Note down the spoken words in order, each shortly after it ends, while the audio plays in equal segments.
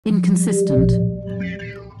Inconsistent.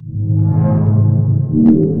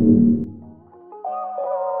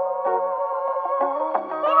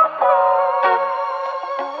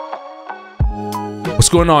 What's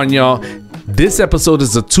going on, y'all? This episode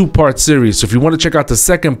is a two-part series, so if you want to check out the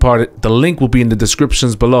second part, the link will be in the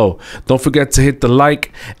descriptions below. Don't forget to hit the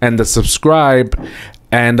like and the subscribe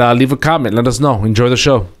and leave a comment. Let us know. Enjoy the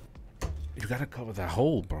show. You gotta cover that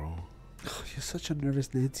hole, bro. Oh, you're such a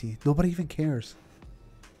nervous Nancy. Nobody even cares.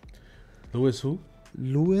 Louis who?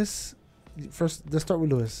 Louis. First, let's start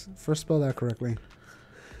with Louis. First, spell that correctly.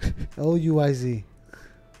 L-U-I-Z.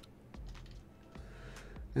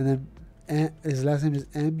 And then his last name is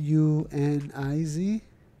M-U-N-I-Z.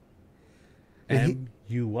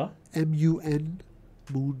 M-U what? M-U-N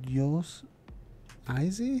Munoz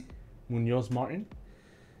I-Z? Munoz Martin?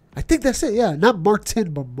 I think that's it, yeah. Not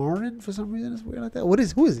Martin, but Martin for some reason. It's weird like that.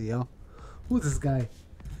 Who is he, yo? Who is this guy?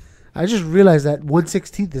 I just realized that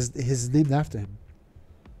 1/16th is named after him.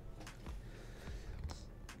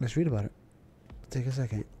 Let's read about it. Take a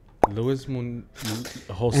second. Jose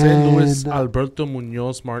Luis Alberto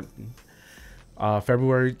Munoz Martin.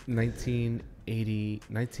 February 1898.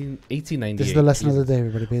 This is the lesson of the day,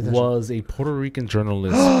 everybody. Pay attention. Was a Puerto Rican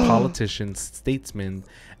journalist, politician, statesman,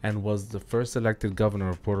 and was the first elected governor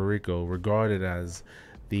of Puerto Rico, regarded as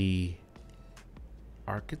the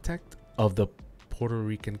architect of the Puerto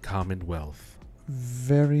Rican Commonwealth.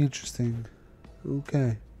 Very interesting.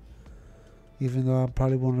 Okay. Even though I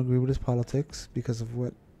probably won't agree with his politics because of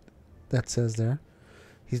what that says there.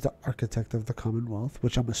 He's the architect of the Commonwealth,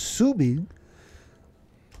 which I'm assuming...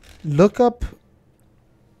 Look up,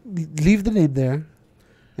 leave the name there,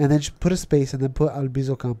 and then just put a space and then put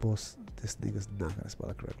Albizu Campos. This nigga's not going to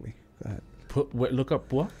spell it correctly. Go ahead. Look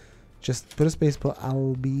up what? Just put a space, put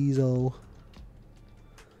Albizu.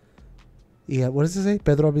 Yeah, what does it say?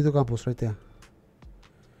 Pedro Albizu Campos, right there.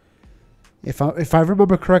 If I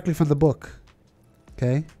remember correctly from the book,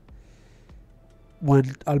 okay, when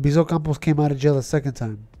Albizu Campos came out of jail the second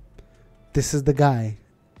time, this is the guy.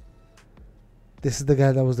 This is the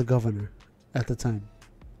guy that was the governor at the time.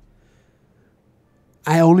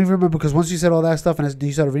 I only remember because once you said all that stuff and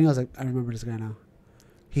you started reading, I was like, I remember this guy now.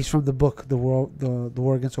 He's from the book, the War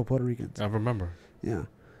Against All Puerto Ricans. I remember. Yeah.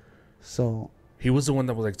 So he was the one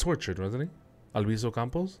that was like tortured, wasn't he? Albizu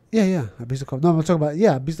Campos? Yeah. Albizu Campos. No, I'm not talking about.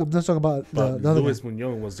 Yeah, I'm not talking about the other Luis guy.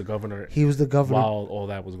 Munoz was the governor. He was the governor while all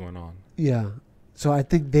that was going on. Yeah. So I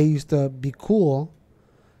think they used to be cool.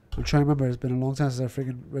 I'm trying to remember. It's been a long time since I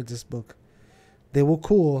freaking read this book. They were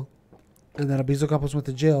cool, and then Albizu Campos went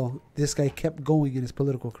to jail. This guy kept going in his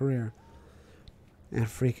political career, and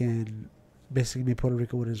freaking basically made Puerto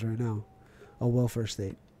Rico what it is right now, a welfare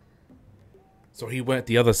state. So he went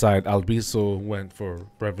the other side. Albizu went for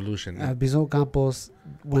revolution. Albizu Campos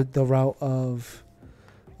went the route of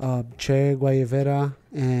Che Guevara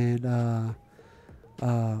and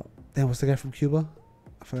then what's the guy from Cuba?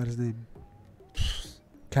 I forgot his name.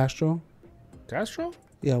 Castro.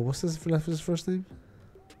 Yeah, what's his first name?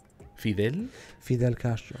 Fidel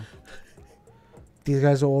Castro. These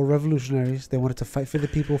guys are all revolutionaries. They wanted to fight for the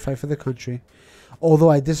people, fight for the country.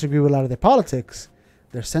 Although I disagree with a lot of their politics,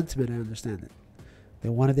 their sentiment, I understand it. They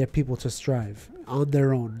wanted their people to strive on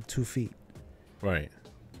their own 2 feet. Right.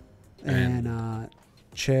 And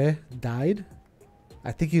Che died.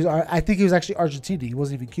 I think he was actually Argentinian. He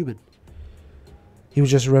wasn't even Cuban. He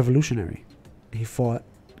was just a revolutionary. He fought.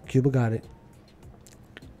 Cuba got it.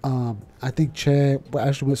 I think Che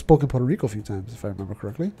actually spoke in Puerto Rico a few times, if I remember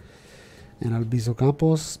correctly. And Albizu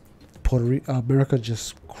Campos, America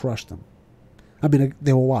just crushed them. I mean,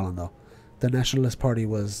 they were wilding though. The Nationalist Party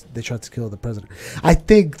they tried to kill the president. I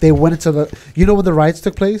think they went into when the riots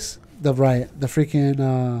took place? The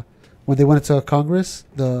freaking, when they went into Congress,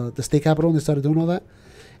 the state capitol, and they started doing all that.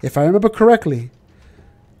 If I remember correctly,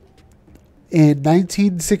 in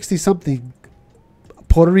 1960 something,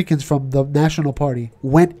 Puerto Ricans from the National Party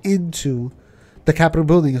went into the Capitol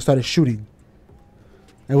building and started shooting.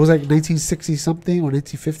 It was like 1960 something or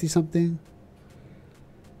 1950 something.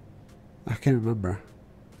 I can't remember.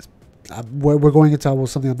 We're going into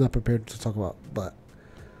something I'm not prepared to talk about, but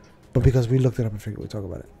because we looked it up and figured we'd talk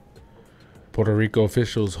about it. Puerto Rico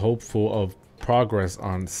officials hopeful of progress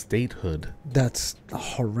on statehood. That's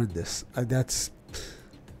horrendous.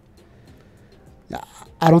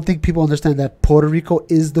 I don't think people understand that Puerto Rico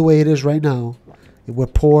is the way it is right now. We're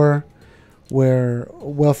poor. We're a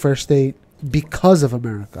welfare state because of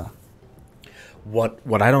America.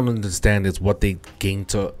 What I don't understand is what do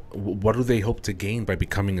they hope to gain by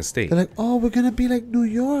becoming a state? They're like, oh, we're going to be like New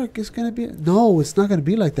York. No, it's not going to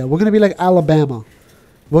be like that. We're going to be like Alabama.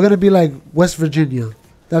 We're going to be like West Virginia.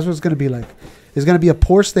 That's what it's going to be like. It's going to be a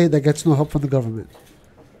poor state that gets no help from the government.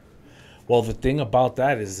 Well, the thing about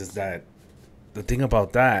that is that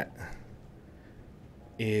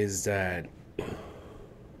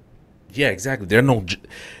yeah, exactly.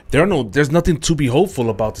 There's nothing to be hopeful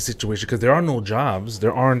about the situation because there are no jobs.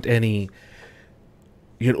 There aren't any.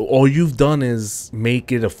 You know, all you've done is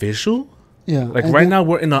make it official. Yeah. Like right now,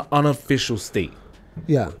 we're in an unofficial state.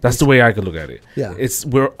 Yeah. That's the way I could look at it. Yeah.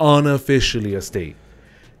 We're unofficially a state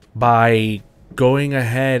by going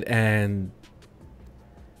ahead and.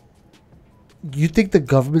 You think the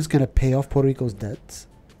government's gonna pay off Puerto Rico's debts?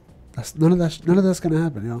 None of that's gonna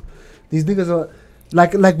happen. You know, these niggas are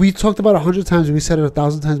like we talked about 100 times. And we said it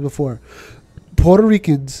 1,000 times before. Puerto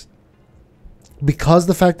Ricans, because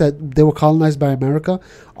the fact that they were colonized by America,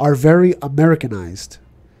 are very Americanized.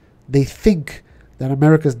 They think that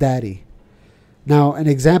America's daddy. Now, an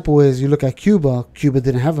example is you look at Cuba. Cuba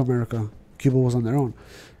didn't have America. Cuba was on their own.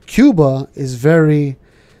 Cuba is they're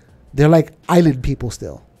like island people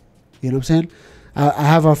still. You know what I'm saying? I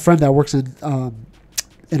have a friend that works in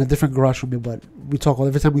a different garage from me, but we talk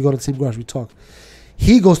every time we go to the same garage. We talk.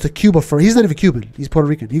 He goes to Cuba he's not even Cuban. He's Puerto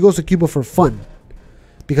Rican. He goes to Cuba for fun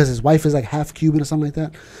because his wife is like half Cuban or something like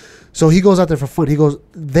that. So he goes out there for fun. He goes.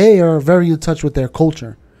 They are very in touch with their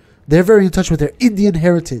culture. They're very in touch with their Indian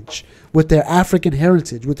heritage, with their African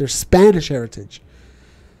heritage, with their Spanish heritage.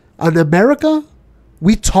 In America,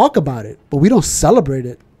 we talk about it, but we don't celebrate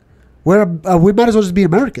it. We might as well just be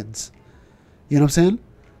Americans. You know what I'm saying?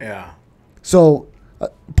 Yeah. So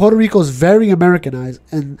Puerto Rico is very Americanized,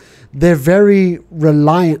 and they're very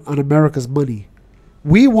reliant on America's money.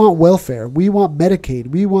 We want welfare. We want Medicaid.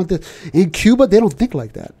 We want this. In Cuba, they don't think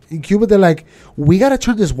like that. In Cuba, they're like, we got to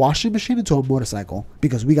turn this washing machine into a motorcycle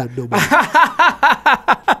because we got no money.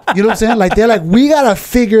 You know what I'm saying? Like, they're like, we got to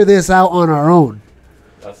figure this out on our own.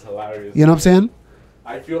 That's hilarious. You know what I'm saying?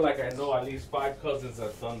 I feel like I know at least 5 cousins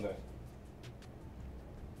that done that.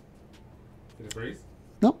 Did it freeze?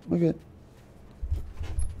 No, we're good.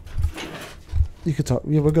 You can talk.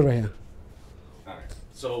 Yeah, we're good right here. All right.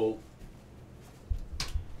 So.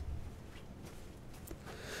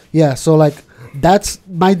 Yeah, so like that's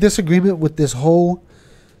my disagreement with this whole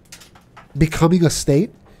becoming a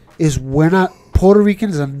state is Puerto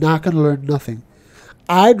Ricans are not going to learn nothing.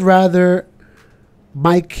 I'd rather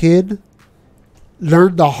my kid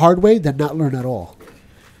learn the hard way than not learn at all.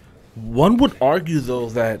 One would argue, though,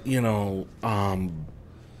 that,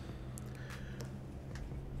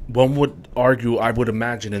 one would argue, I would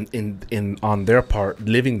imagine, in on their part,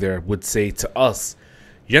 living there, would say to us,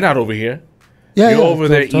 "You're not over here. You're over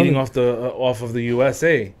there eating off of the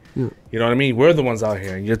USA. Yeah. You know what I mean? We're the ones out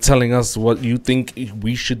here. You're telling us what you think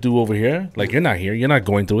we should do over here. Like, you're not here. You're not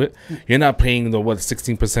going through it. You're not paying the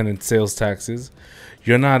 16% in sales taxes.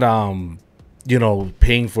 You're not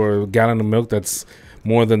paying for a gallon of milk that's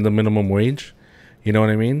more than the minimum wage. You know what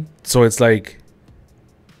I mean? So it's like,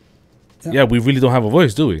 yeah, we really don't have a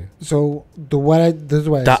voice, do we? So this is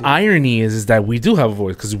what the irony is that we do have a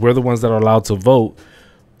voice because we're the ones that are allowed to vote.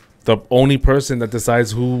 The only person that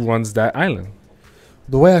decides who runs that island.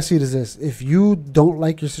 The way I see it is this: if you don't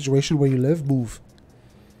like your situation where you live, move.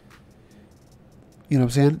 You know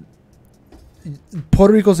what I'm saying?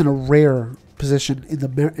 Puerto Rico's in a rare position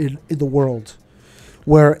in the world,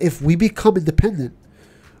 where if we become independent,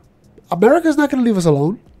 America's not going to leave us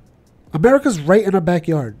alone. America's right in our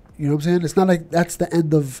backyard. You know what I'm saying? It's not like that's the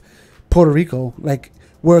end of Puerto Rico. Like,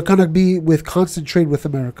 we're going to be with constant trade with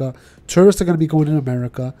America. Tourists are going to be going in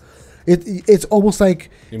America. It's almost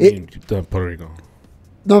like... You mean to Puerto Rico?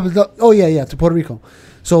 No, to Puerto Rico.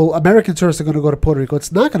 So American tourists are going to go to Puerto Rico.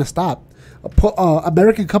 It's not going to stop.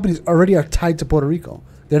 American companies already are tied to Puerto Rico.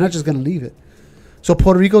 They're not just going to leave it. So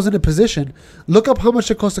Puerto Rico's in a position. Look up how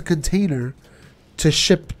much it costs a container to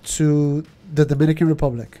ship to the Dominican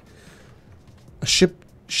Republic. Ship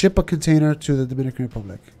a container to the Dominican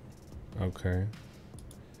Republic. Okay.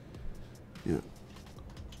 Yeah.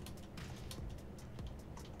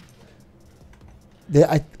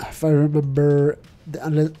 If I remember, I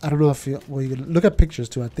don't know if you can look at pictures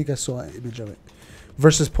too. I think I saw an image of it.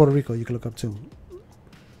 Versus Puerto Rico, you can look up too.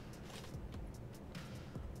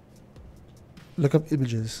 Look up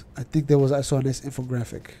images. I think I saw a nice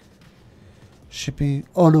infographic. Shipping.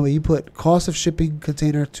 Oh no, you put cost of shipping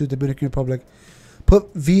container to Dominican Republic. Put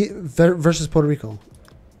versus Puerto Rico.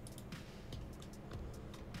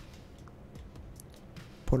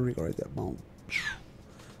 Puerto Rico right there. Boom.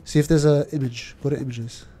 See if there's a image. Go to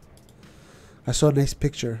images. I saw a nice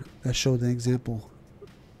picture that showed the example.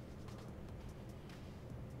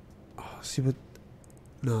 Oh, see what?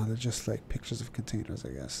 No, they're just like pictures of containers, I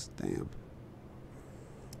guess. Damn.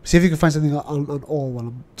 See if you can find something on all while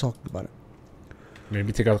I'm talking about it.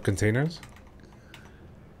 Maybe take out containers.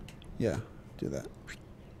 Yeah, do that.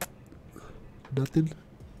 Nothing.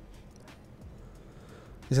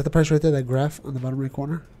 Is that the price right there? That graph on the bottom right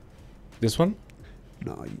corner? This one?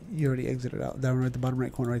 No, you already exited out. That one right, the bottom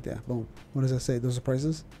right corner right there. Boom. What does that say? Those are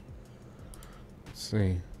prices? Let's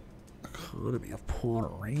see. Economy of Puerto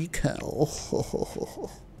Rico.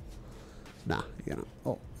 Nah, you know.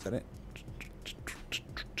 Oh, is that it?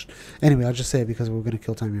 Anyway, I'll just say it because we're going to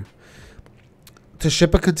kill time here. To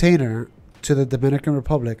ship a container to the Dominican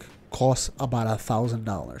Republic costs about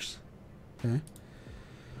 $1,000. Okay?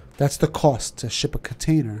 That's the cost to ship a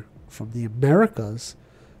container from the Americas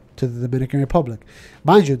to the Dominican Republic.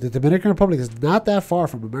 Mind you, the Dominican Republic is not that far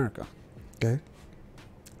from America. Okay?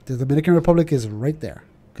 The Dominican Republic is right there.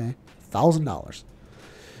 Okay? $1,000.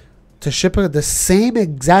 To ship the same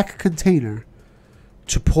exact container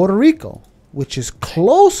to Puerto Rico, which is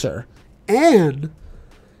closer, and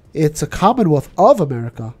it's a Commonwealth of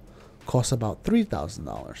America, costs about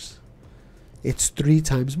 $3,000. It's 3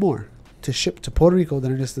 times more to ship to Puerto Rico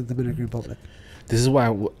than it is to the Dominican Republic. This is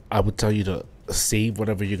why I would tell you to save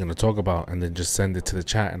whatever you're going to talk about and then just send it to the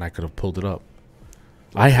chat, and I could have pulled it up.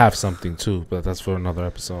 I have something too, but that's for another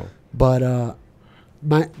episode. But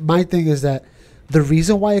my thing is that the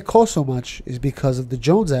reason why it costs so much is because of the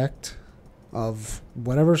Jones Act of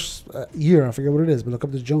whatever year, I forget what it is, but look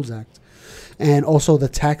up the Jones Act. And also the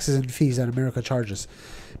taxes and fees that America charges.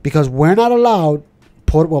 Because we're not allowed,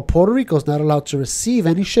 Puerto Rico is not allowed to receive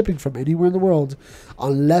any shipping from anywhere in the world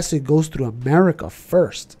unless it goes through America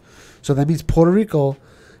first. So that means Puerto Rico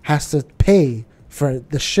has to pay for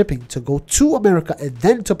the shipping to go to America and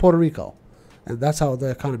then to Puerto Rico. And that's how the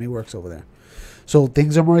economy works over there. So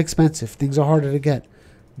things are more expensive. Things are harder to get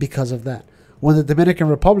because of that. When the Dominican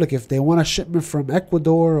Republic, if they want a shipment from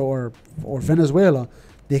Ecuador or Venezuela,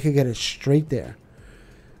 they could get it straight there.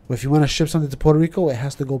 But if you want to ship something to Puerto Rico, it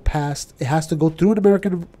has to go through an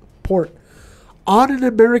American port on an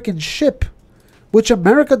American ship, which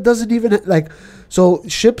America doesn't even like. So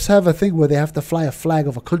ships have a thing where they have to fly a flag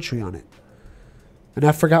of a country on it. And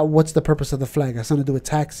I forgot what's the purpose of the flag. It has something to do with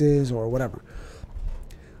taxes or whatever.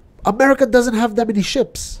 America doesn't have that many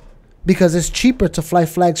ships because it's cheaper to fly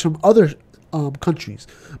flags from other countries,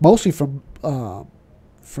 mostly from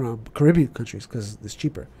Caribbean countries because it's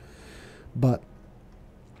cheaper. But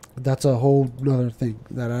that's a whole nother thing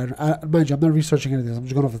that I mind you, I'm not researching anything. I'm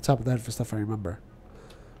just going off the top of that for stuff I remember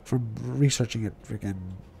from researching it freaking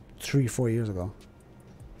 3-4 years ago.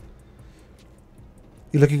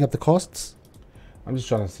 You looking up the costs? I'm just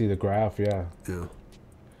trying to see the graph. Yeah.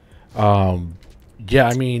 Yeah. Yeah.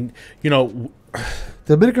 I mean, you know,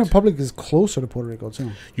 the Dominican Republic is closer to Puerto Rico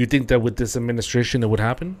too. You think that with this administration it would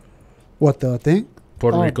happen? What, the thing?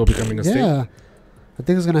 Puerto Rico becoming a state? Yeah. I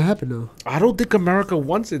think it's gonna happen now. I don't think America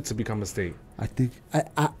wants it to become a state. I think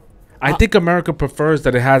I think America prefers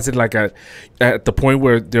that it has it like at the point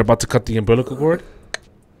where they're about to cut the umbilical cord.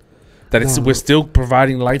 That it's we're still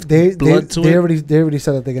providing life blood to it. They already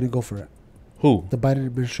said that they're gonna go for it. Who? The Biden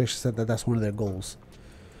administration said that that's one of their goals,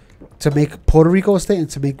 to make Puerto Rico a state and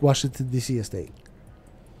to make Washington D.C. a state.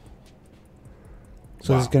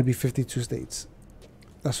 So there's gonna be 52 states.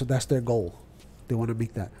 That's their goal. They want to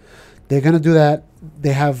make that. They're gonna do that.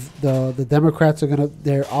 They have the Democrats are gonna.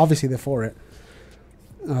 They're for it.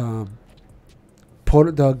 The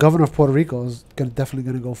governor of Puerto Rico is definitely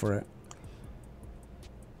gonna go for it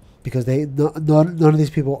because none of these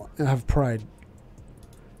people have pride.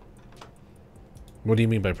 What do you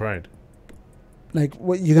mean by pride? Like,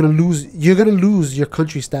 what you're gonna lose? You're gonna lose your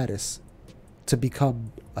country status to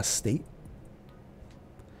become a state.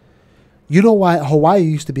 You know why Hawaii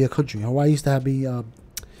used to be a country? Hawaii used to have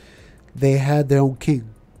they had their own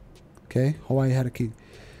king. Okay, Hawaii had a king.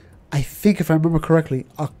 I think, if I remember correctly,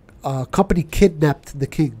 a company kidnapped the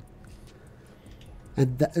king.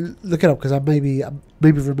 And look it up because I may be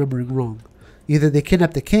remembering wrong. Either they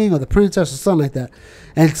kidnapped the king or the princess or something like that,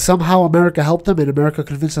 and somehow America helped them, and America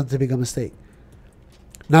convinced them to become a state.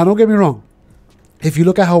 Now, don't get me wrong. If you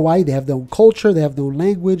look at Hawaii, they have their own culture, they have their own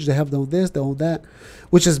language, they have their own this, their own that,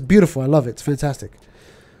 which is beautiful. I love it. It's fantastic.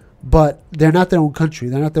 But they're not their own country.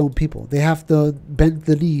 They're not their own people. They have to bend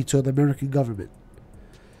the knee to the American government.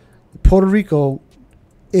 Puerto Rico,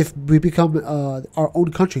 if we become our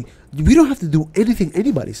own country, we don't have to do anything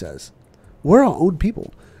anybody says. We're our own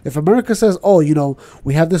people. If America says, oh, you know,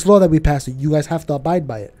 we have this law that we passed and you guys have to abide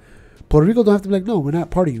by it, Puerto Rico don't have to be like, no, we're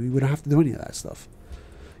not part of you. We don't have to do any of that stuff.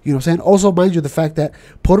 You know what I'm saying? Also, mind you, the fact that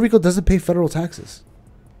Puerto Rico doesn't pay federal taxes.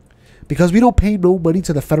 Because we don't pay no money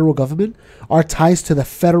to the federal government, our ties to the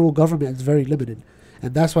federal government is very limited.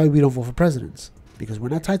 And that's why we don't vote for presidents. Because we're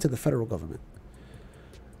not tied to the federal government.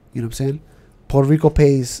 You know what I'm saying? Puerto Rico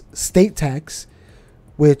pays state tax,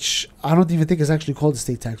 which I don't even think is actually called a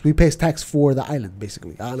state tax. We pay tax for the island,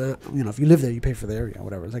 basically. If you live there, you pay for the area,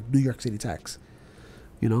 whatever. It's like New York City tax.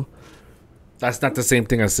 That's not the same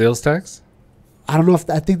thing as sales tax? I don't know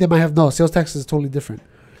I think they might have, no, sales tax is totally different.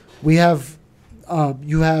 We have,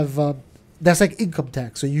 that's like income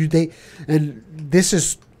tax. So and this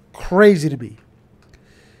is crazy to me.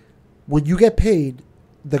 When you get paid,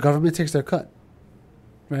 the government takes their cut,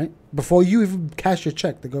 right? Before you even cash your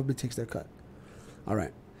check, the government takes their cut. All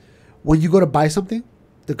right. When you go to buy something,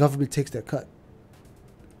 the government takes their cut.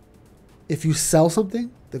 If you sell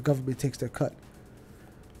something, the government takes their cut.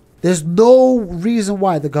 There's no reason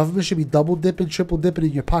why the government should be double dipping, triple dipping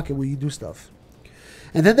in your pocket when you do stuff.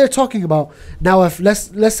 And then they're talking about, now if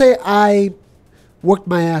let's say I worked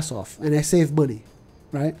my ass off and I saved money,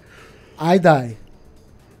 right? I die.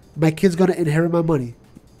 My kid's going to inherit my money.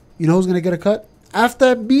 You know who's going to get a cut?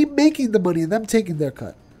 After me making the money and them taking their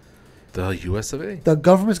cut. The US of A. The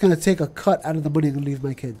government's going to take a cut out of the money and leave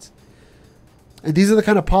my kids. And these are the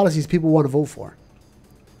kind of policies people want to vote for.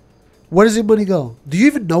 Where does your money go? Do you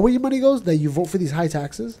even know where your money goes that you vote for these high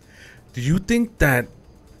taxes? Do you think that...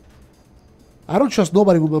 I don't trust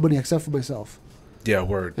nobody with my money except for myself. Yeah,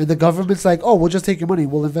 word. And the government's like, oh, we'll just take your money.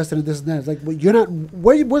 We'll invest it in this and that. It's like, well, you're not...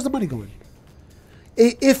 Where's the money going?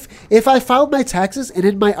 If I filed my taxes and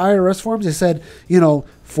in my IRS forms it said,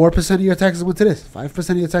 4% of your taxes went to this, 5%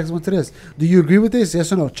 of your taxes went to this. Do you agree with this?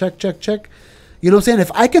 Yes or no? Check, check, check. You know what I'm saying?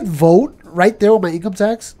 If I could vote right there on my income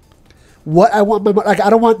tax... What I want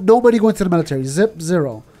I don't want no money going to the military. Zip,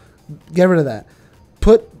 zero. Get rid of that.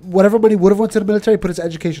 Put whatever money would have went to the military, put it to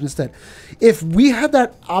education instead. If we had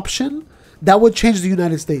that option, that would change the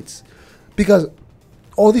United States. Because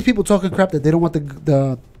all these people talking crap that they don't want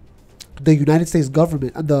the United States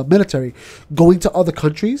government and the military going to other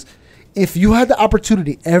countries. If you had the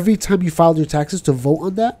opportunity every time you filed your taxes to vote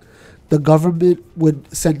on that, the government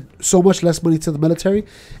would send so much less money to the military,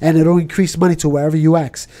 and it'll increase money to wherever you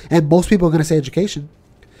ask. And most people are going to say education.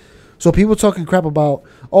 So people talking crap about,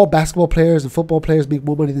 basketball players and football players make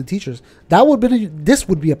more money than teachers. This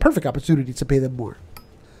would be a perfect opportunity to pay them more.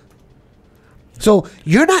 So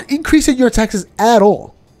you're not increasing your taxes at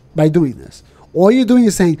all by doing this. All you're doing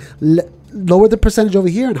is saying, lower the percentage over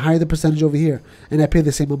here and higher the percentage over here, and I pay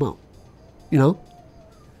the same amount.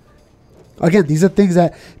 Again, these are things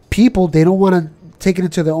that people, they don't want to take it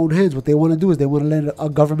into their own hands. What they want to do is they want to let a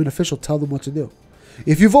government official tell them what to do.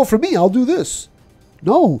 If you vote for me, I'll do this.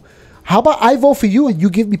 No. How about I vote for you and you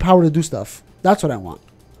give me power to do stuff? That's what I want.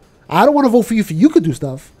 I don't want to vote for you could do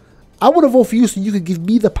stuff. I want to vote for you so you can give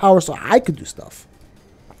me the power so I could do stuff.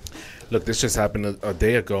 Look, this just happened a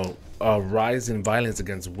day ago. A rise in violence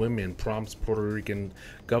against women prompts Puerto Rican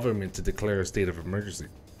government to declare a state of emergency.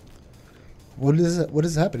 What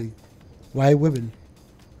is happening? Why women?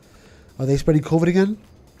 Are they spreading COVID again?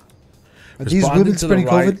 Are these women spreading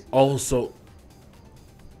COVID? Also,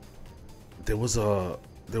 there was a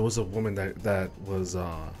woman that was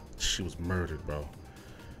she was murdered, bro.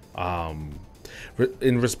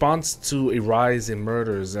 In response to a rise in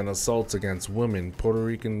murders and assaults against women, Puerto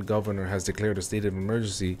Rican governor has declared a state of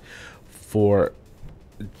emergency for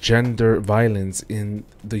gender violence in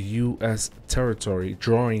the U.S. territory,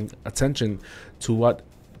 drawing attention to what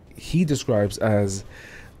he describes as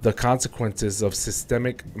the consequences of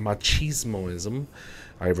systemic machismoism.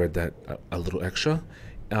 I read that a little extra.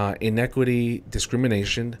 Inequity,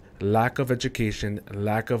 discrimination, lack of education,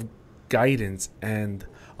 lack of guidance, and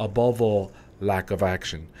above all, lack of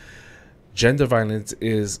action. Gender violence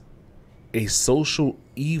is a social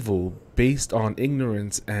evil based on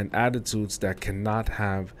ignorance and attitudes that cannot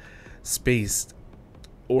have space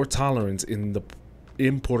or tolerance in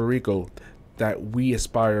Puerto Rico that we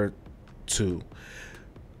aspire to.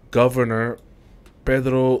 Governor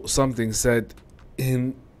Pedro something said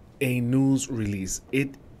in a news release,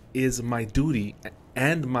 "It is my duty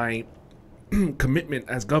and my commitment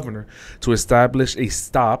as governor to establish a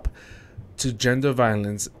stop to gender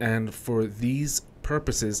violence, and for these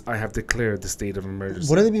purposes I have declared the state of emergency."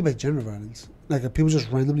 What do they mean by gender violence? Like, are people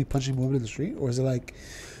just randomly punching women in the street, or is it like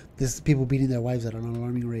this people beating their wives at an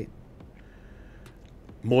alarming rate?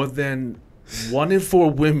 More than 1 in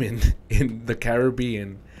 4 women in the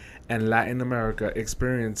Caribbean and Latin America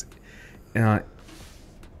experience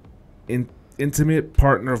intimate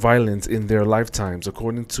partner violence in their lifetimes,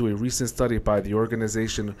 according to a recent study by the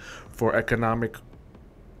Organization for Economic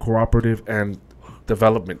Cooperative and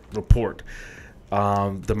Development report.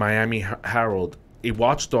 The Miami Herald, a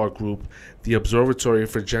watchdog group, the Observatory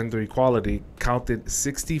for Gender Equality, counted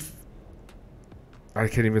 60. I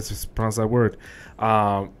can't even pronounce that word.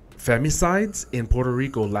 femicides in Puerto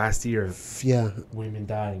Rico last year. Yeah. Women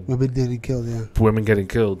dying. Women getting killed, yeah. Women getting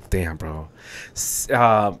killed. Damn, bro.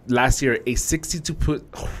 Last year, a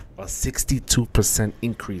 62%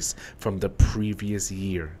 increase from the previous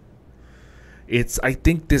year. I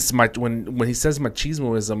think this might when he says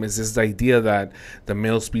machismoism is this idea that the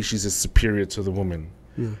male species is superior to the woman.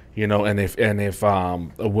 Yeah. You know, and if a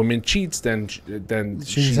woman cheats, then she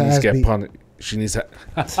needs to get punished. She needs to.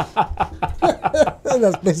 That's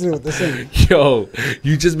basically what they're saying. Yo,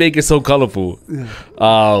 you just make it so colorful.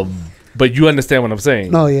 Yeah. But you understand what I'm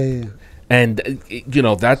saying. No, yeah. And you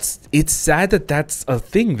know, it's sad that that's a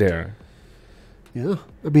thing there. Yeah,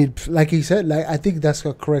 I mean, like he said, like I think that's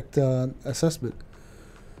a correct assessment.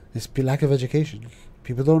 It's lack of education.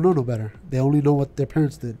 People don't know no better. They only know what their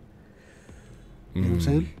parents did. You know what I'm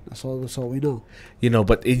saying? That's all we know. You know,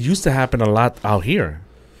 but it used to happen a lot out here.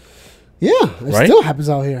 Yeah, it still happens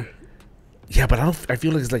out here. Yeah, but I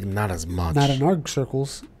feel like it's like not as much. Not in our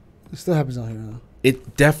circles. It still happens out here though.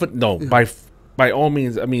 It definitely by all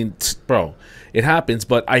means. I mean, bro, it happens.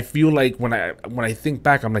 But I feel like when I think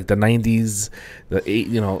back, I'm like the 90s, the 8.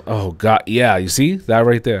 You know, oh god, yeah. You see that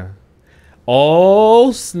right there?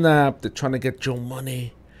 Oh snap! They're trying to get your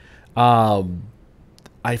money. I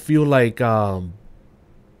feel like wow,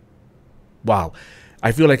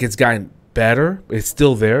 I feel like it's gotten better. It's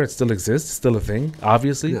still there. It still exists. It's still a thing,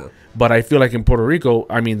 obviously. Yeah. But I feel like in Puerto Rico,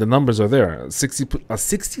 I mean, the numbers are there. A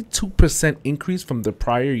 62% increase from the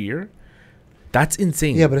prior year. That's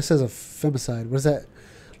insane. Yeah, but it says a femicide. What is that?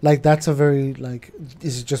 Like, that's a very, like,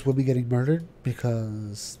 is it just women getting murdered?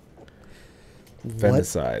 Because...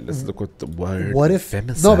 Femicide. Let's look what the word. What if...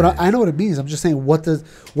 Femicide. No, but I know what it means. I'm just saying, what do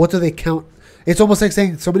they count? It's almost like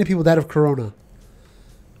saying so many people died of corona.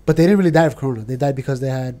 But they didn't really die of corona. They died because they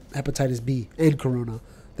had hepatitis B and corona.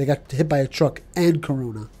 They got hit by a truck and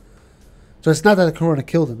corona. So it's not that the corona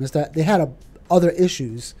killed them. It's that they had other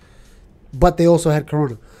issues, but they also had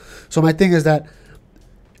corona. So my thing is that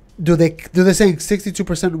do they saying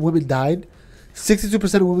 62% of women died?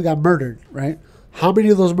 62% of women got murdered, right? How many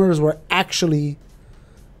of those murders were actually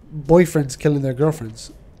boyfriends killing their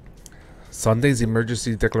girlfriends? Sunday's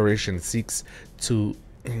emergency declaration seeks to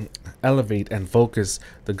elevate and focus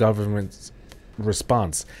the government's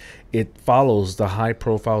response. It follows the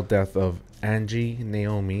high-profile death of Angie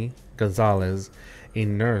Naomi Gonzalez, a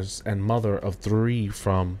nurse and mother of 3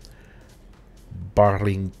 from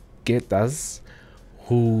Barranquetas,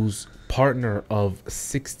 whose partner of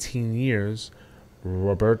 16 years,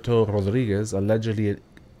 Roberto Rodriguez, allegedly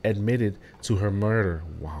admitted to her murder.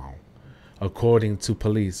 Wow. According to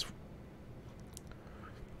police.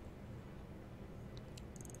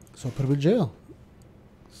 So put him in jail.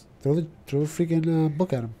 Throw a freaking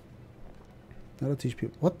book at him. That'll teach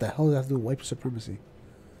people. What the hell does that have to do with white supremacy?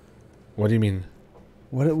 What do you mean?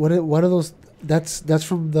 What are those? That's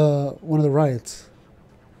from one of the riots.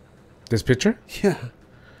 This picture? Yeah.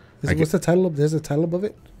 What's the title of? There's a title above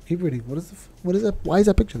it. Keep reading. What is that? Why is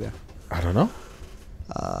that picture there? I don't know.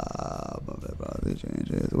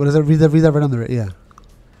 What is that? Read that right under it. Yeah.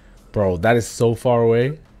 Bro, that is so far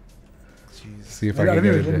away. Jeez. See if I can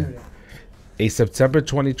get it there. A September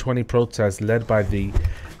 2020 protest led by the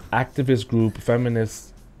activist group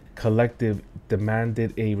Feminist Collective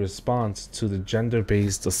demanded a response to the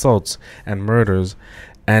gender-based assaults and murders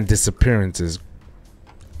and disappearances.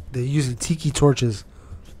 They're using tiki torches.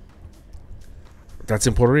 That's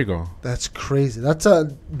in Puerto Rico. That's crazy.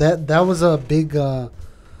 That was a big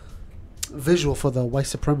visual for the white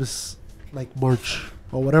supremacist march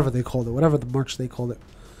or whatever they called it, whatever the march they called it,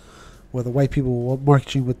 where the white people were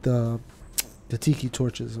marching with the tiki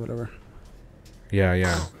torches, whatever.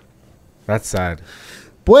 Yeah. That's sad.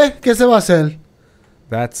 Pues, ¿qué se va a hacer?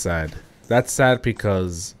 That's sad. That's sad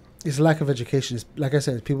because it's lack of education. It's, like I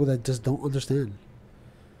said, it's people that just don't understand.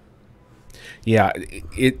 Yeah,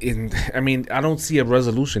 I mean, I don't see a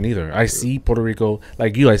resolution either. I see Puerto Rico,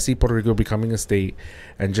 like you, I see Puerto Rico becoming a state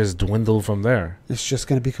and just dwindle from there. It's just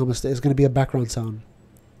going to become a state. It's going to be a background sound.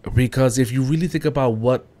 Because if you really think about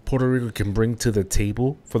what Puerto Rico can bring to the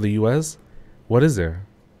table for the U.S., what is there?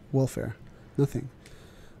 Welfare. Nothing.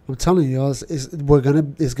 I'm telling you, y'all,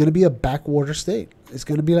 it's gonna be a backwater state. It's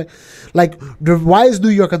gonna be like why is New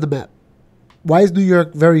York on the map? Why is New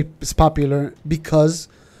York very popular? Because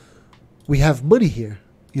we have money here.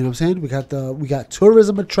 You know what I'm saying? We got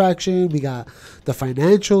tourism attraction. We got the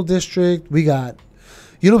financial district. We got,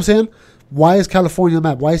 you know what I'm saying? Why is California on the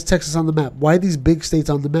map? Why is Texas on the map? Why are these big states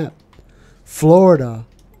on the map? Florida,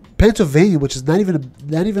 Pennsylvania, which is not even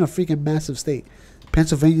a freaking massive state.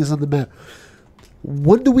 Pennsylvania is on the map.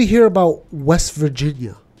 When do we hear about West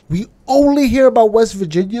Virginia? We only hear about West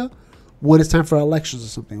Virginia when it's time for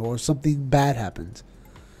elections or something bad happens.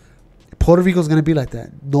 Puerto Rico's going to be like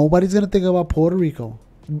that. Nobody's going to think about Puerto Rico.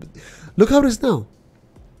 Look how it is now.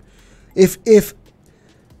 If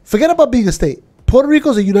forget about being a state. Puerto Rico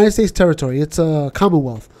is a United States territory. It's a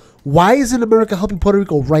Commonwealth. Why isn't America helping Puerto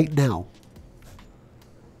Rico right now?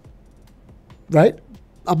 Right?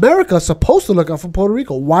 America's supposed to look out for Puerto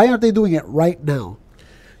Rico. Why aren't they doing it right now?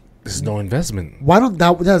 There's no investment. Why don't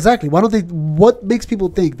that exactly? Why don't they? What makes people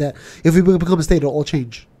think that if we become a state, it'll all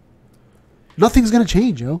change? Nothing's gonna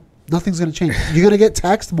change, yo. Nothing's gonna change. You're gonna get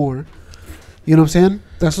taxed more. You know what I'm saying?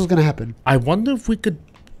 That's what's gonna happen. I wonder if we could.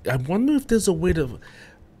 I wonder if there's a way to,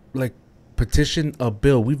 like, petition a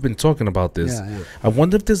bill. We've been talking about this. Yeah. I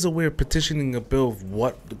wonder if there's a way of petitioning a bill of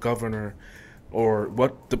what the governor or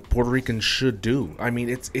what the Puerto Ricans should do. I mean,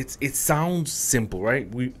 it sounds simple, right?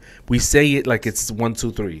 We say it like it's 1,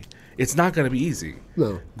 2, 3. It's not going to be easy.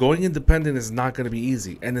 No. Going independent is not going to be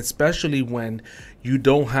easy, and especially when you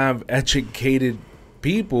don't have educated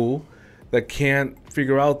people that can't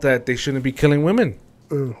figure out that they shouldn't be killing women.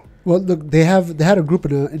 Well, look, they had a group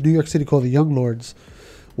in New York City called the Young Lords.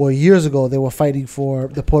 Well, years ago they were fighting for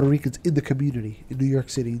the Puerto Ricans in the community in New York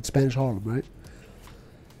City, in Spanish Harlem, right?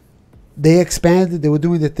 They expanded. They were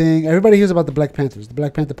doing the thing. Everybody hears about the Black Panthers. The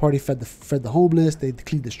Black Panther Party fed the homeless. They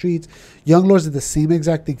cleaned the streets. Young Lords did the same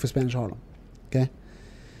exact thing for Spanish Harlem. Okay.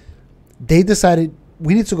 They decided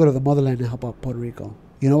we need to go to the motherland and help out Puerto Rico.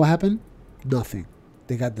 You know what happened? Nothing.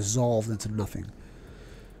 They got dissolved into nothing.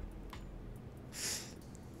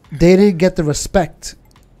 They didn't get the respect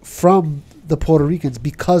from the Puerto Ricans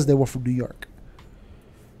because they were from New York.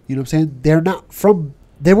 You know what I'm saying?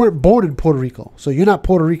 They weren't born in Puerto Rico, so you're not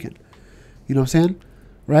Puerto Rican. You know what I'm saying?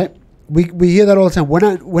 Right? We hear that all the time.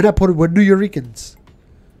 We're New Yorkers.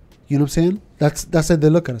 You know what I'm saying? That's how they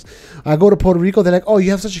look at us. I go to Puerto Rico, they're like, "Oh,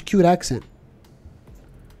 you have such a cute accent."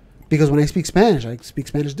 Because when I speak Spanish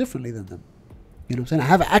differently than them. You know what I'm saying? I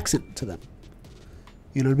have an accent to them.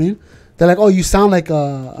 You know what I mean? They're like, "Oh, you sound like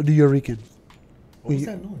a New Yorker." What was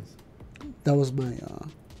that noise? That was my.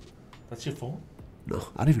 That's your phone? No,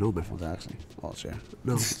 I don't even know my phone's actually. Oh, shit.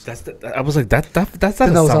 No. I was like, that's not a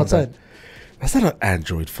sound. That was outside. That's not an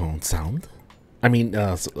Android phone sound. I mean,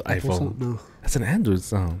 iPhone. Sound? No. That's an Android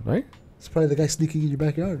sound, right? It's probably the guy sneaking in your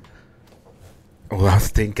backyard. Well,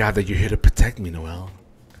 thank God that you're here to protect me, Noel.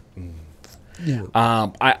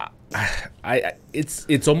 Yeah.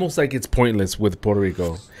 It's almost like it's pointless with Puerto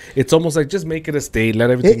Rico. It's almost like just make it a state,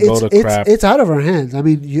 let everything go to crap. It's out of our hands. I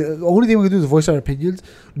mean, the only thing we can do is voice our opinions.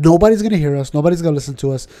 Nobody's gonna hear us. Nobody's gonna listen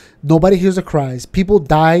to us. Nobody hears the cries. People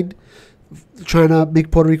died trying to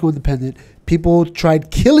make Puerto Rico independent. People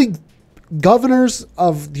tried killing governors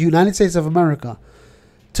of the United States of America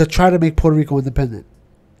to try to make Puerto Rico independent.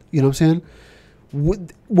 You know what I'm saying?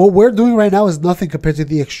 What we're doing right now is nothing compared to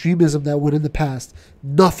the extremism that went in the past.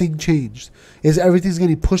 Nothing changed. Everything's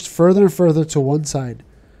getting pushed further and further to one side.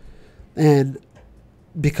 And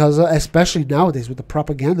because, especially nowadays with the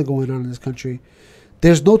propaganda going on in this country,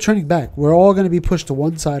 there's no turning back. We're all going to be pushed to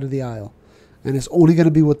one side of the aisle. And it's only going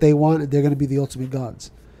to be what they want, and they're going to be the ultimate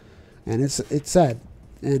gods. And it's sad.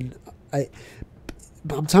 And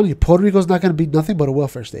I'm telling you, Puerto Rico's not going to be nothing but a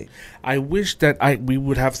welfare state. I wish that we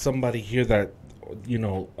would have somebody here that, you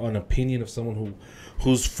know, an opinion of someone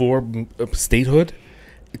who's for statehood,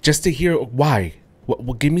 just to hear why.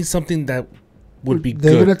 Well, give me something that would be good.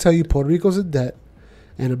 They're going to tell you Puerto Rico's in debt,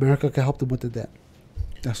 and America can help them with the debt.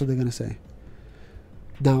 That's what they're going to say.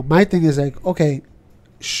 Now, my thing is like, okay,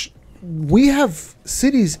 we have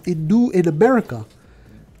cities in America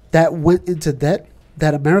that went into debt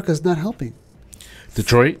that America's not helping.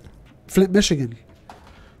 Detroit? Flint, Michigan.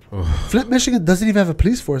 Flint, Michigan doesn't even have a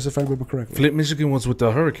police force, if I remember correctly. Flint, Michigan was with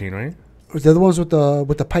the hurricane, right? They're the ones with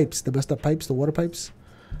the pipes, the messed up pipes, the water pipes.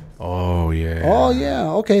 Oh, yeah. Oh, yeah.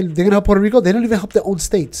 Okay, they're going to help Puerto Rico. They don't even help their own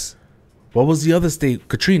states. What was the other state?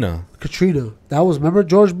 Katrina. That was, remember,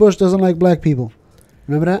 George Bush doesn't like black people.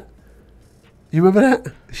 Remember that? You remember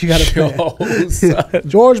that? You got to play it.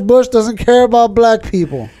 George Bush doesn't care about black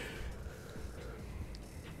people.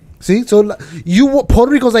 See, so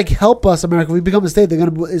Puerto Rico's like, help us, America. We become a state.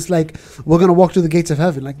 It's like we're gonna walk through the gates of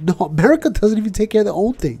heaven. Like, no, America doesn't even take care of their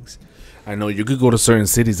own things. I know you could go to certain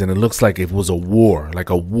cities and it looks like it was a war,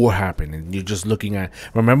 like a war happened, and you're just looking at.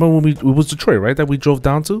 Remember when it was Detroit, right? That we drove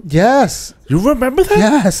down to. Yes, you remember that?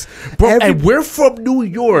 Yes, bro. And we're from New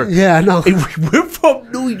York. Yeah, I know. We're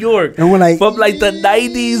from New York, and we're like from like the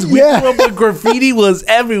 90s. We grew up when graffiti was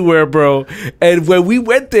everywhere, bro. And when we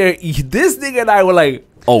went there, this nigga and I were like,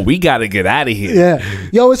 oh, we got to get out of here. Yeah.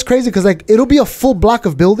 Yo, it's crazy because like it'll be a full block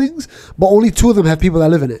of buildings, but only 2 of them have people that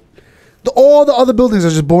live in it. All the other buildings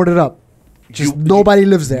are just boarded up. Just nobody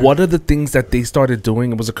lives there. One of the things that they started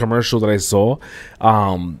doing, it was a commercial that I saw.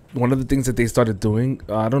 One of the things that they started doing,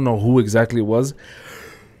 I don't know who exactly it was.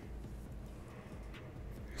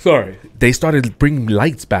 Sorry. They started bringing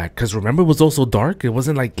lights back because remember it was also dark. It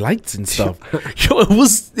wasn't like lights and stuff. Yo, it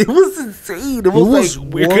was insane. It was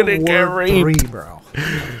like we're gonna get raped, bro.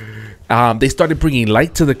 They started bringing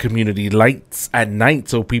light to the community, lights at night,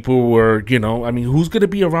 so people were, I mean, who's gonna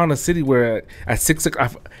be around a city where at 6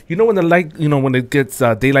 o'clock, when the light, when it gets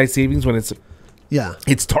daylight savings, when it's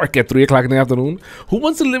dark at 3 o'clock in the afternoon. Who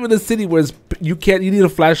wants to live in a city where you need a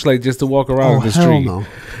flashlight just to walk around in the street? No.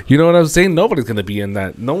 You know what I'm saying? Nobody's gonna be in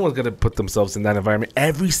that. No one's gonna put themselves in that environment.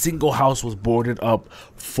 Every single house was boarded up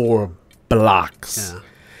for blocks,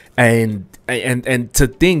 and to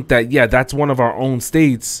think that that's one of our own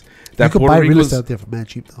states. That you could Puerto buy Rico's, real estate out there for mad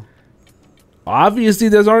cheap though. Obviously,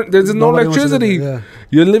 there's no electricity.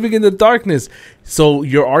 You're living in the darkness. So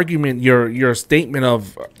your argument, your statement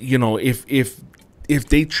of if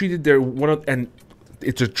they treated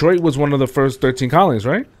Detroit was one of the first 13 colonies,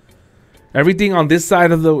 right? Everything on this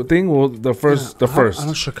side of the thing, the first. I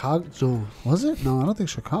don't Chicago. No, was it? No, I don't think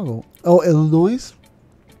Chicago. Oh, Illinois.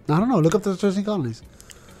 I don't know. Look up the 13 colonies.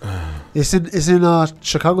 It's in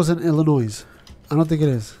Chicago's in Illinois. I don't think it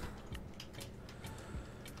is.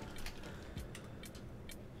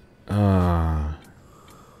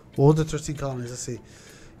 What were the 13 colonies? Let's see.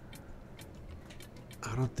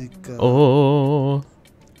 I don't think. One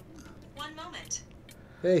moment.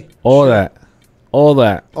 Hey. All that.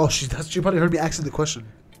 Oh, she probably heard me asking the question.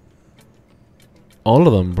 All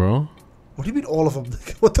of them, bro. What do you mean all of them?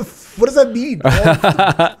 What does that mean?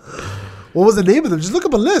 What was the name of them? Just look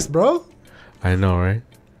up a list, bro. I know, right?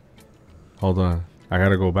 Hold on. I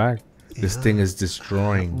gotta go back. This thing is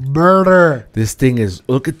destroying. Murder. This thing is.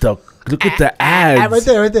 Look at the ads.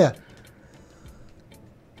 Right there.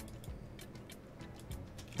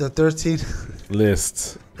 The 13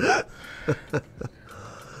 lists.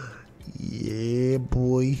 Yeah,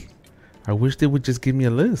 boy. I wish they would just give me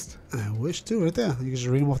a list. I wish too. Right there. You can just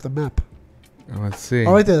read them off the map. Let's see.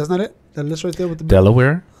 Oh, right there. That's not it. That list right there with the map.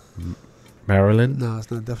 Delaware, Maryland. No,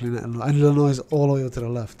 it's not. Definitely not Illinois. Illinois is all the way to the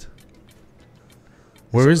left.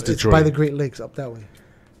 Where is Detroit? It's by the Great Lakes, up that way.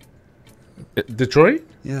 Detroit?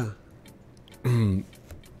 Yeah.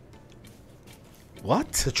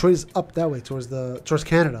 What? Detroit is up that way towards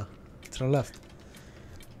Canada, to the left.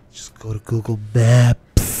 Just go to Google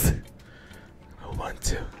Maps. I want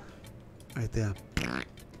to. Right there.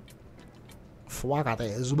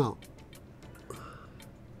 Zoom out.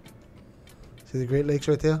 See the Great Lakes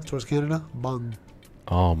right there towards Canada? Bang.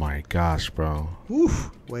 Oh my gosh, bro.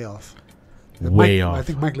 Oof. Way off. Way off. I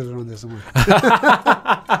think Mike lives around there somewhere.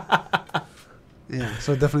 Yeah,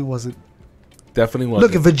 so it definitely wasn't. Definitely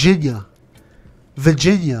wasn't. Look at Virginia.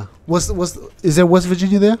 Is there West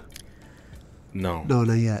Virginia there? No,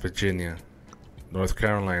 not yet. Virginia, North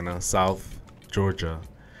Carolina, South Georgia,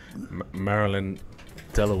 Maryland,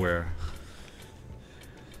 Delaware,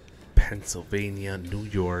 Pennsylvania, New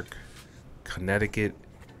York, Connecticut.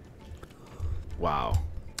 Wow.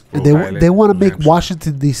 And they want to make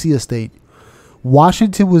Washington D.C. a state.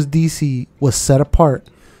 Washington was set apart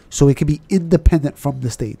so it could be independent from the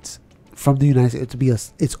states, from the United States, to be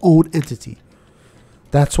its own entity.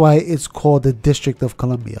 That's why it's called the District of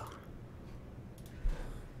Columbia.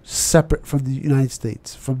 Separate from the United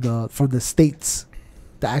States, from the states,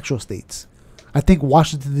 the actual states. I think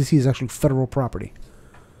Washington D.C. is actually federal property.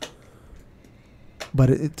 But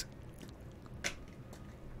what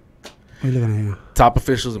are you looking at here? Top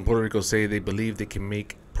officials in Puerto Rico say they believe they can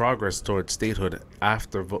make progress towards statehood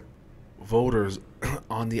after voters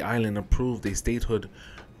on the island approved a statehood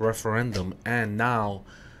referendum, and now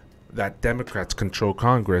that Democrats control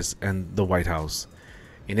Congress and the White House.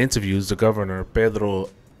 In interviews, the governor, Pedro,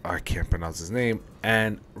 I can't pronounce his name,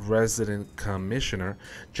 and resident commissioner,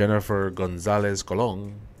 Jennifer Gonzalez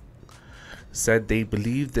Colon, said they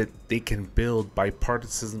believe that they can build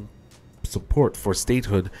bipartisan support for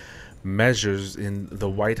statehood measures in the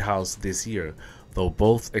White House this year, though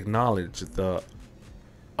both acknowledge the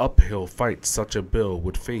uphill fight such a bill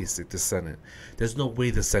would face at the Senate. There's no way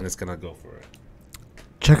the Senate's gonna go for it.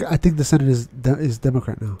 Check. I think the Senate is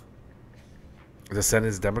Democrat now. The Senate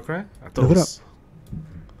is Democrat? I thought Look it up.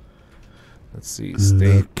 Let's see.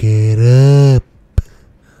 State. Look it up.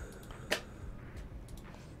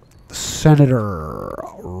 Senator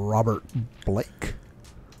Robert Blake.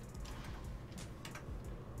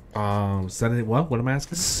 Senate. What am I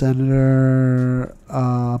asking? Senator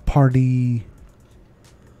party.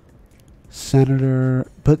 Senator,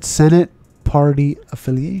 but Senate party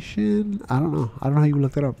affiliation. I don't know how you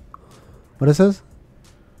look that up. What it says?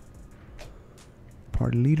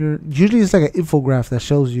 party leader. Usually it's like an infograph that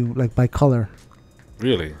shows you like by color.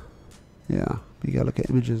 Really? Yeah. You gotta look at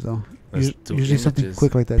images though. Let's do Usually something images.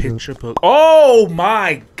 quick like that. Picture book. Oh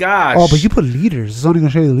my gosh. Oh, but you put leaders. It's only gonna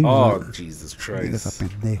show you the leaders. Oh, Jesus Christ. That's a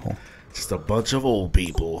pendejo. Just a bunch of old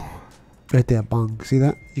people. Right there, bong. See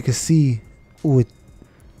that? You can see. Ooh,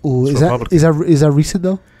 It's is that recent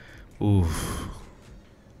though? Oof.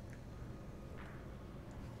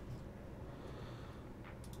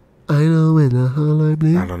 I know in the hollow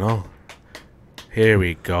I don't know. Here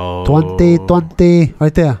we go. 20,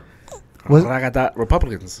 right there. Was- I got that.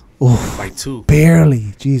 Republicans. Oof, By 2.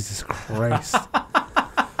 barely. Jesus Christ.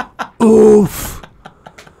 Oof.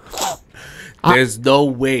 There's no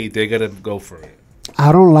way they're going to go for it.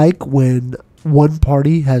 I don't like when one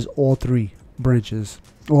party has all three branches,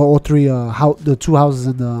 or all three. The two houses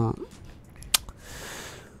in the.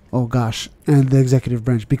 Oh gosh, and the executive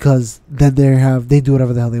branch, because then they do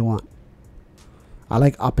whatever the hell they want. I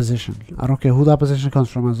like opposition. I don't care who the opposition comes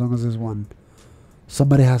from, as long as there's one.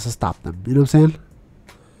 Somebody has to stop them. You know what I'm saying?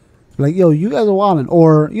 Like, yo, you guys are wilding,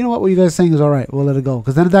 or you know what you guys are saying is all right. We'll let it go.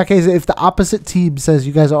 Because then in that case, if the opposite team says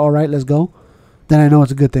you guys are all right, let's go, then I know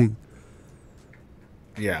it's a good thing.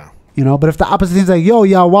 Yeah. You know, but if the opposite team's like, yo,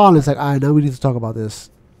 y'all wild, it's like, all right, now we need to talk about this.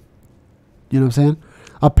 You know what I'm saying?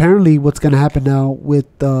 Apparently, what's going to happen now with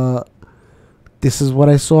this is what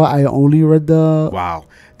I saw. I only read the... Wow.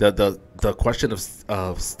 The question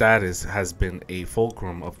of status has been a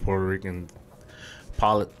fulcrum of Puerto Rican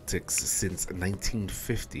politics since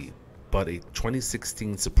 1950, but a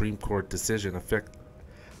 2016 Supreme Court decision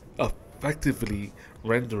effectively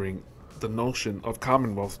rendering the notion of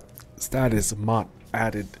Commonwealth status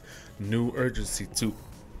added new urgency to,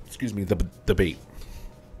 the debate.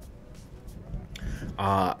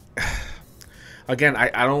 Again,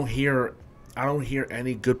 I don't hear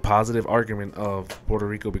any good positive argument of Puerto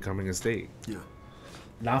Rico becoming a state. Yeah.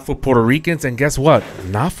 Not for Puerto Ricans, and guess what?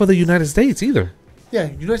 Not for the United States either. Yeah,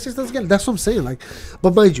 United States doesn't get it. That's what I'm saying. Like,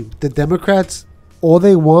 but mind you, the Democrats, all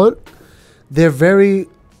they want, they're very...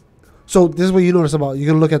 So this is what you notice about... You're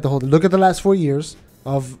going to look at look at the last 4 years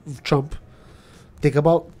of Trump. Think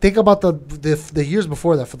about the years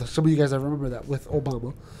before that, for some of you guys that remember that, with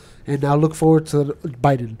Obama. And now look forward to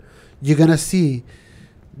Biden. You're going to see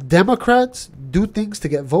Democrats do things to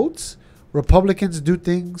get votes. Republicans do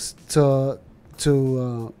things to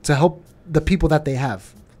help the people that they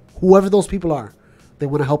have. Whoever those people are, they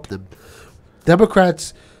want to help them.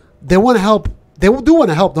 Democrats, they want to help. They do want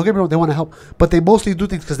to help. Don't get me wrong, they want to help. But they mostly do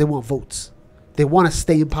things because they want votes. They want to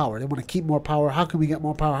stay in power. They want to keep more power. How can we get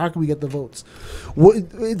more power? How can we get the votes?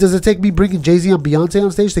 Does it take me bringing Jay-Z and Beyonce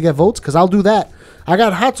on stage to get votes? Because I'll do that. I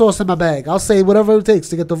got hot sauce in my bag. I'll say whatever it takes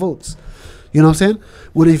to get the votes. You know what I'm saying?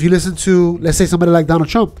 When if you listen to, let's say, somebody like Donald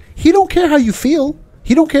Trump, he don't care how you feel.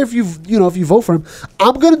 He don't care if you vote for him.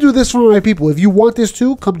 I'm gonna do this for my people. If you want this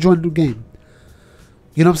too, come join the game.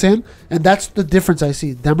 You know what I'm saying? And that's the difference I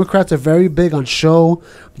see. Democrats are very big on show.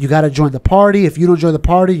 You got to join the party. If you don't join the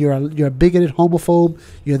party, you're a bigoted homophobe.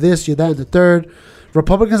 You're this, you're that, and the third.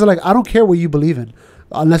 Republicans are like, I don't care what you believe in,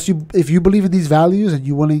 if you believe in these values and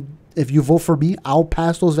if you vote for me, I'll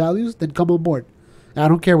pass those values. Then come on board. I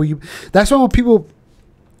don't care what you. That's why when people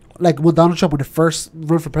like when Donald Trump, when he first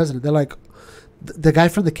run for president, they're like, the guy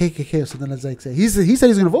from the KKK or something. Let's like say he said he's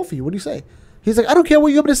going to vote for you. What do you say? He's like, I don't care what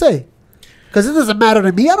you want me to say. Because it doesn't matter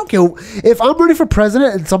to me. I don't care. If I'm running for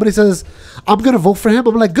president and somebody says, I'm going to vote for him,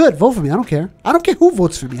 I'm like, good, vote for me. I don't care. I don't care who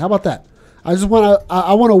votes for me. How about that? I just want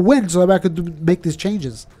to win so that I could make these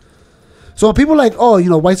changes. So when people are like, oh,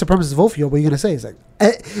 white supremacists vote for you, what are you going to say? It's like,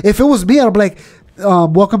 if it was me, I'd be like,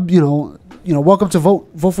 welcome, welcome to vote.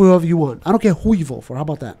 Vote for whoever you want. I don't care who you vote for. How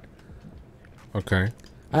about that? Okay.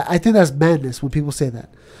 I think that's madness when people say that.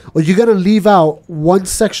 Or you're going to leave out one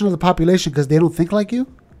section of the population because they don't think like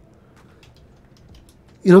you?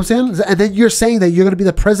 You know what I'm saying? And then you're saying that you're going to be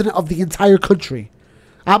the president of the entire country.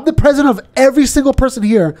 I'm the president of every single person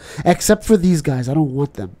here except for these guys. I don't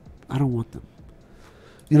want them. You know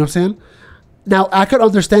what I'm saying? Now, I could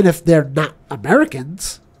understand if they're not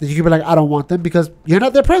Americans. That you could be like, I don't want them because you're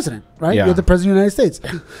not their president, right? Yeah. You're the president of the United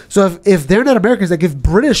States. So if they're not Americans, like if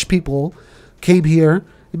British people came here,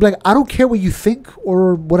 you'd be like, I don't care what you think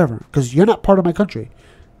or whatever because you're not part of my country.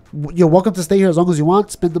 You're welcome to stay here as long as you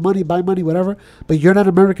want, spend the money, buy money, whatever. But you're not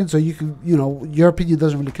American, so you can, your opinion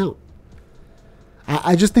doesn't really count.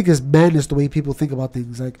 I just think it's madness the way people think about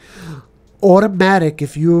things. Like automatic,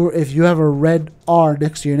 if you have a red R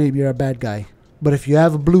next to your name, you're a bad guy. But if you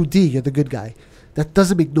have a blue D, you're the good guy. That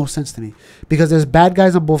doesn't make no sense to me because there's bad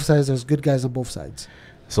guys on both sides, there's good guys on both sides.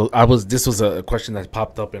 So this was a question that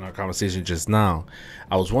popped up in our conversation just now.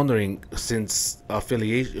 I was wondering, since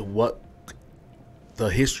affiliation, what the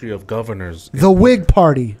history of governors. The Whig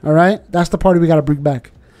Party, all right? That's the party we got to bring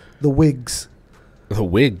back. The Whigs. The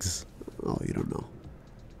Whigs. Oh, you don't know.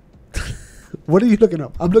 What are you looking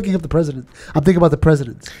up? I'm looking up the president. I'm thinking about the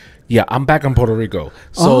presidents. Yeah, I'm back in Puerto Rico.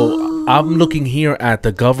 So I'm looking here at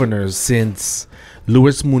the governors since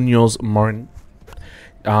Luis Munoz Marin,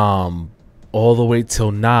 all the way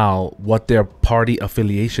till now, what their party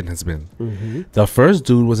affiliation has been. Mm-hmm. The first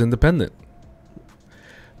dude was independent.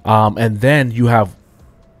 And then you have,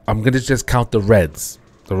 I'm going to just count the Reds,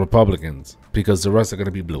 the Republicans, because the rest are going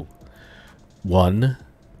to be blue. 1,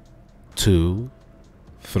 2,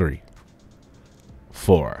 3,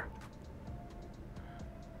 4.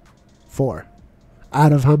 4.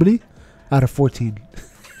 Out of how many? Out of 14.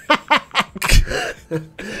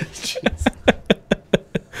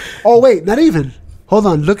 Oh, wait, not even. Hold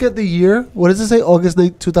on. Look at the year. What does it say? August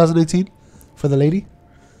 9th, 2019 for the lady?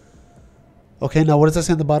 Okay, now what does that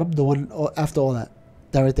say on the bottom? The one after all that.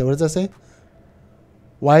 That right there. What does that say?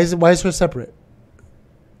 Why is her separate?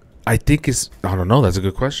 I think it's, I don't know. That's a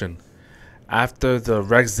good question. After the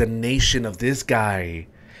resignation of this guy,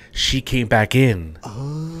 she came back in.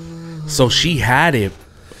 So she had it.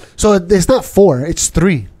 So it's not 4. It's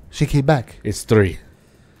 3. She came back. It's 3.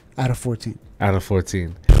 Out of 14. Out of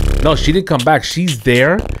 14. No, she didn't come back. She's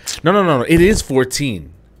there. No. It is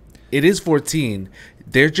 14. It is 14.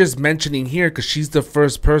 They're just mentioning here because she's the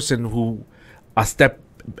first person who stepped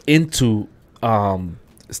into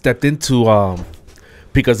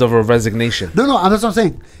because of her resignation. No, that's what I'm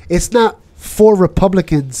saying. It's not 4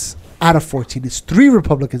 Republicans out of 14. It's 3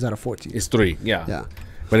 Republicans out of 14. It's 3, yeah. Yeah.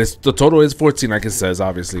 But it's the total is 14, like it says,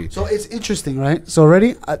 obviously. So it's interesting, right? So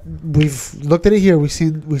already we've looked at it here. We've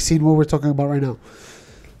seen what we're talking about right now.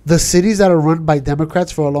 The cities that are run by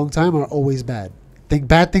Democrats for a long time are always bad.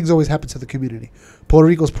 Bad things always happen to the community. Puerto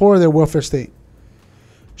Rico's poor, they're a welfare state.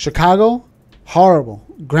 Chicago, horrible.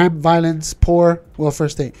 Grand violence, poor, welfare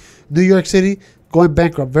state. New York City, going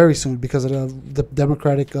bankrupt very soon because of the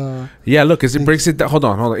Democratic... yeah, look, it breaks it down. Hold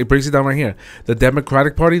on. It breaks it down right here. The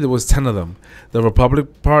Democratic Party, there was 10 of them. The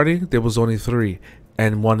Republican Party, there was only 3.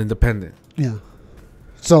 And 1 independent. Yeah.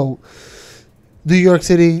 So, New York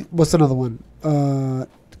City, what's another one?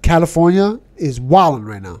 California is wilding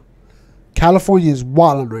right now. California is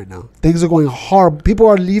wilding right now. Things are going hard. People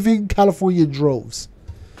are leaving California in droves.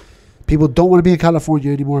 People don't want to be in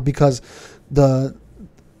California anymore because the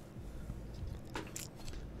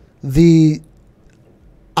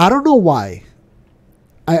I don't know why.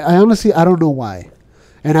 I honestly, I don't know why.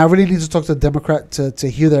 And I really need to talk to the Democrat to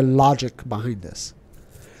hear their logic behind this.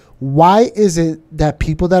 Why is it that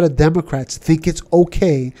people that are Democrats think it's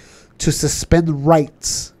okay to suspend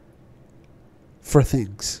rights for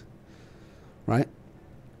things? Right?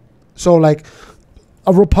 So, like,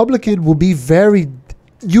 a Republican will be very...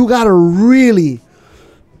 You got to really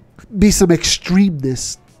be some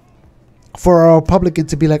extremeness for a Republican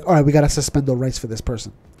to be like, all right, we got to suspend the rights for this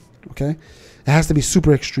person. Okay? It has to be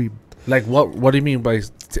super extreme. Like, what do you mean by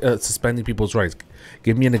suspending people's rights?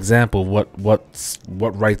 Give me an example. What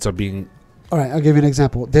rights are being... All right, I'll give you an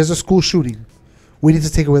example. There's a school shooting. We need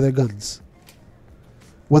to take away their guns.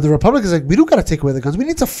 When the Republicans are like, we don't got to take away the guns. We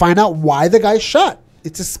need to find out why the guy shot.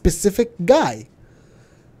 It's a specific guy.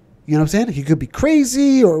 You know what I'm saying? He could be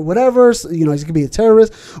crazy or whatever. So, you know, he could be a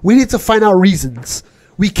terrorist. We need to find out reasons.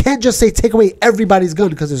 We can't just say take away everybody's gun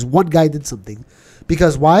because there's one guy did something.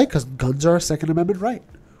 Because why? Because guns are a Second Amendment right.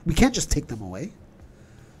 We can't just take them away.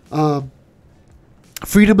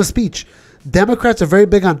 Freedom of speech. Democrats are very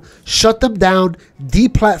big on shut them down,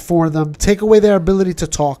 deplatform them, take away their ability to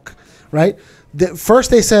talk, right? First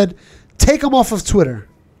they said, take them off of Twitter.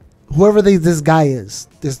 Whoever this guy is,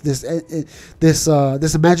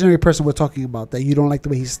 this imaginary person we're talking about that you don't like the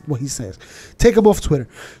way what he says, take him off Twitter.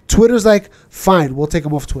 Twitter's like, fine, we'll take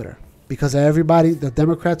him off Twitter because everybody, the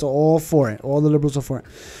Democrats are all for it, all the liberals are for it.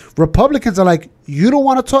 Republicans are like, you don't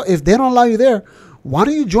want to talk. If they don't allow you there, why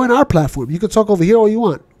don't you join our platform? You can talk over here all you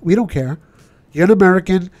want. We don't care. You're an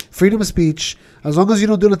American, freedom of speech. As long as you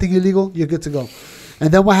don't do anything illegal, you're good to go. And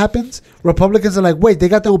then what happens? Republicans are like, wait, they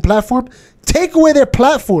got their own platform? Take away their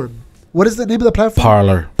platform. What is the name of the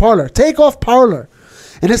platform? Parler. Take off Parler.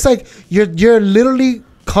 And it's like you're literally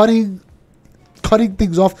cutting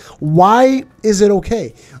things off. Why is it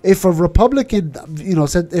okay? If a Republican,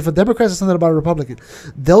 said, if a Democrat says something about a Republican,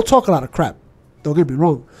 they'll talk a lot of crap. Don't get me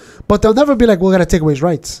wrong. But they'll never be like, we're going to take away his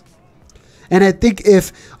rights. And I think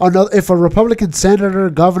if a Republican senator,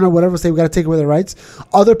 governor, whatever say we got to take away their rights,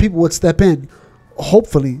 other people would step in,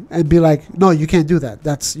 hopefully, and be like, no, you can't do that.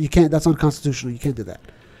 That's unconstitutional. You can't do that.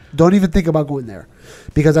 Don't even think about going there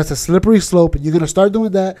because that's a slippery slope, and you're going to start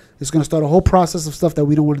doing that. It's going to start a whole process of stuff that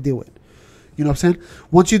we don't want to deal with. You know what I'm saying?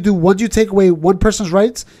 Once you take away one person's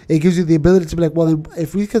rights, it gives you the ability to be like, well, then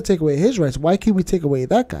if we could take away his rights, why can't we take away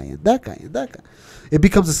that guy and that guy and that guy? It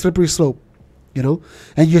becomes a slippery slope, you know?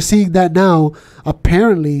 And you're seeing that now.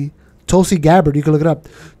 Apparently, Tulsi Gabbard, you can look it up.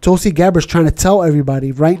 Tulsi Gabbard's trying to tell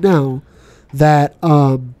everybody right now that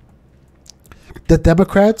the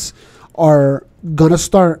Democrats are going to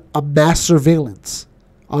start a mass surveillance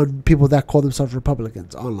on people that call themselves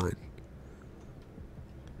Republicans online.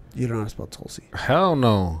 You don't know how to spell Tulsi. Hell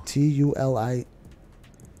no. Tuli.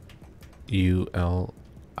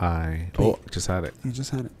 ULI. Oh, just had it. You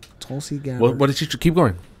just had it. Tulsi Gabbard. What did you keep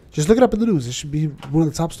going? Just look it up in the news. It should be one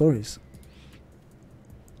of the top stories.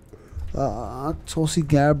 Tulsi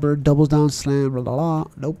Gabbard doubles down, slam, blah, blah, blah.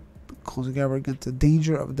 Nope. Tulsi Gabbard against the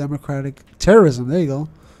danger of democratic terrorism. There you go.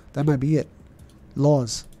 That might be it.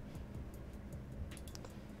 Laws.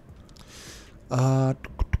 New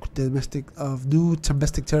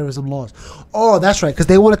domestic terrorism laws. Oh, that's right. Because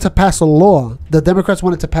they wanted to pass a law. The Democrats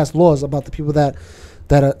wanted to pass laws about the people that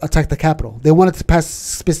attacked the Capitol. They wanted to pass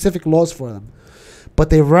specific laws for them. But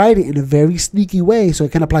they write it in a very sneaky way so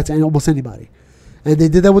it can apply to almost anybody. And they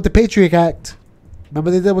did that with the Patriot Act.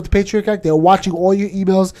 Remember they did that with the Patriot Act? They're watching all your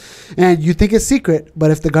emails and you think it's secret,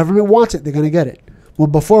 but if the government wants it, they're going to get it. Well,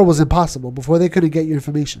 before it was impossible. Before they couldn't get your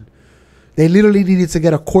information. They literally needed to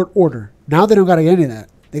get a court order. Now they don't got to get any of that.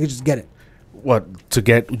 They could just get it. What, to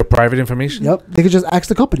get the private information? Yep. They could just ask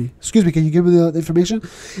the company, excuse me, can you give me the information?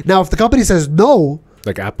 Now, if the company says no.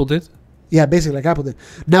 Like Apple did? Yeah, basically like Apple did.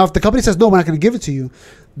 Now, if the company says no, we're not going to give it to you,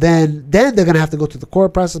 then they're going to have to go through the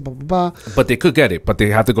court process, blah, blah, blah. But they could get it, but they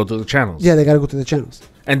have to go through the channels. Yeah, they got to go through the channels.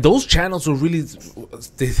 And those channels are really,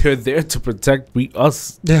 they're there to protect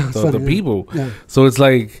the people. Yeah. So it's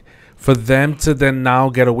like, for them to then now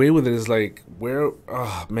get away with it is like, where,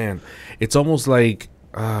 oh man, it's almost like,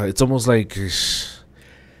 so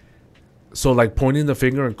like pointing the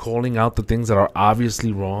finger and calling out the things that are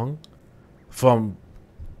obviously wrong from,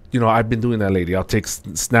 I've been doing that lately. I'll take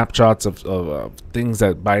snapshots of things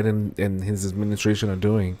that Biden and his administration are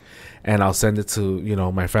doing, and I'll send it to,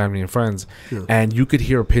 my family and friends, and you could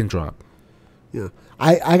hear a pin drop. Yeah.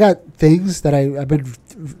 I got things that I've been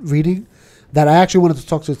reading that I actually wanted to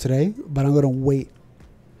talk to today, but I'm going to wait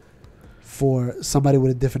for somebody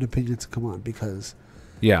with a different opinion to come on because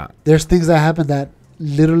there's things that happen that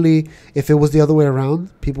literally, if it was the other way around,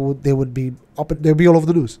 they'd be all over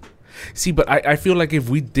the news. See, but I feel like if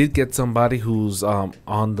we did get somebody who's on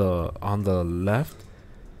the left,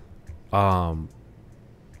 the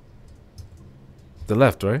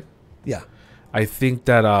left, right? Yeah. I think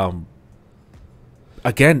that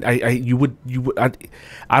again,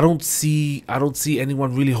 I don't see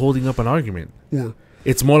anyone really holding up an argument. Yeah.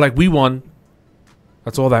 It's more like we won.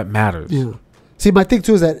 That's all that matters. Yeah. See, my thing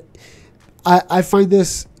too is that I find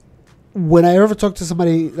this, when I ever talk to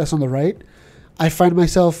somebody that's on the right, I find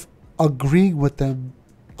myself agreeing with them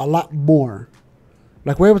a lot more.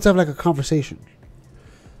 Like we're able to have like a conversation.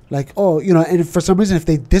 Like, and for some reason, if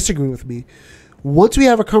they disagree with me, once we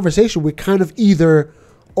have a conversation, we kind of either,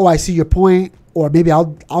 I see your point, or maybe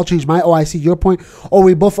I'll change my, I see your point, or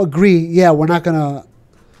we both agree, yeah, we're not gonna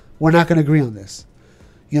agree on this.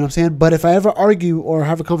 You know what I'm saying? But if I ever argue or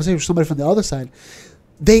have a conversation with somebody from the other side,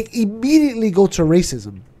 they immediately go to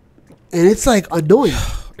racism. And it's like annoying.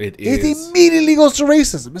 It immediately goes to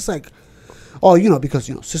racism. It's like, because,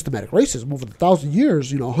 systematic racism over the 1,000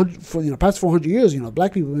 years, past 400 years,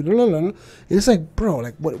 black people, blah, blah, blah. And it's like, bro,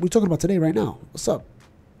 like, what we're talking about today right now. What's up?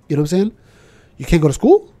 You know what I'm saying? You can't go to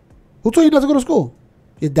school? Who told you not to go to school?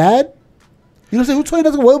 Your dad? You know what I'm saying? Who told you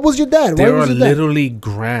not to go? What was your dad? There are literally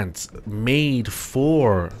grants made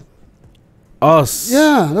for us.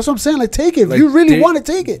 Yeah, that's what I'm saying. Like, take it. If you really want to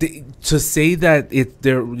take it. To say that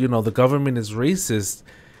the government is racist,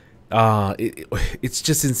 it's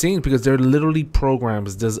just insane because there are literally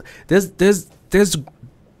programs. There's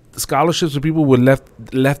scholarships for people with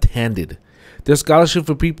left-handed. There's scholarship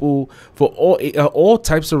for people for all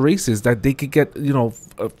types of races that they could get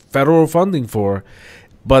federal funding for.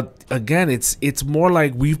 But again, it's more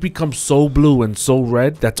like we've become so blue and so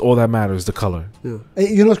red. That's all that matters, the color. Yeah.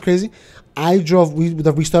 You know what's crazy?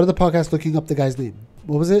 We started the podcast looking up the guy's name.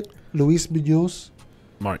 What was it? Luis Munoz?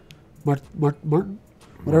 Martin?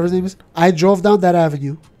 Whatever his name is. I drove down that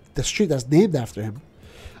avenue, the street that's named after him.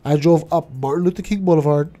 I drove up Martin Luther King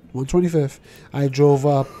Boulevard, 125th. I drove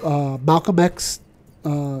up Malcolm X,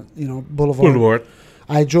 Boulevard.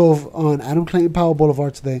 I drove on Adam Clayton Powell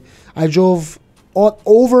Boulevard today. I drove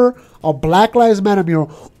over a Black Lives Matter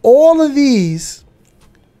mural. All of these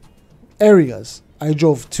areas I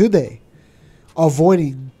drove today,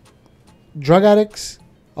 avoiding drug addicts,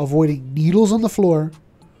 avoiding needles on the floor,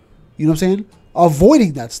 You know what I'm saying?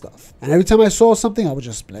 Avoiding that stuff. And every time I saw something, I would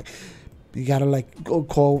just be like, you gotta like go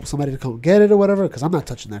call somebody to come get it or whatever, because I'm not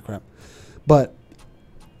touching that crap. But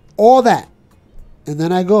all that, and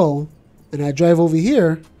then I go and I drive over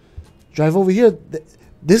here.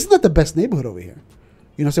 This is not the best neighborhood over here.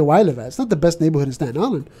 You know, say where I live at. It's not the best neighborhood in Staten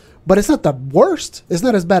Island, but it's not the worst. It's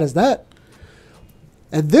not as bad as that.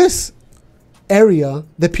 And this area,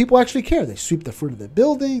 the people actually care. They sweep the front of the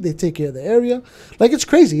building. They take care of the area. Like, it's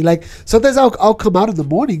crazy. Like, sometimes I'll come out in the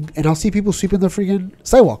morning and I'll see people sweeping the freaking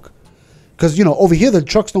sidewalk. Because, you know, over here, the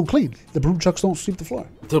trucks don't clean. The broom trucks don't sweep the floor.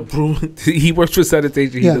 The broom. He works for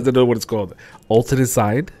sanitation. He doesn't know what it's called. Alternate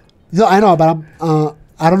side? No, I know, but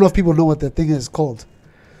I don't know if people know what the thing is called.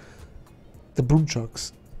 The broom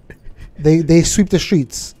trucks. They sweep the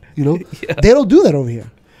streets, you know? Yeah. They don't do that over here.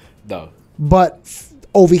 No. But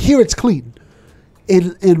over here, it's clean.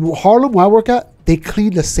 In Harlem, where I work at, they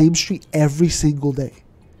clean the same street every single day.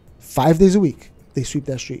 5 days a week, they sweep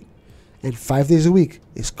that street. And 5 days a week,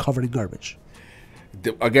 it's covered in garbage.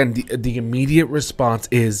 Again, the immediate response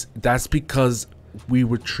is that's because we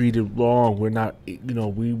were treated wrong. We're not, you know,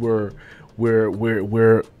 we're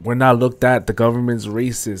not looked at. The government's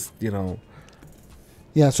racist, you know.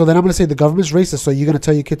 Yeah, so then I'm going to say the government's racist, so you're going to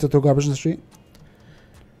tell your kid to throw garbage in the street?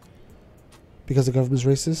 Because the government's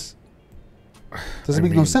racist? Doesn't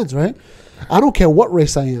make no sense, right? I don't care what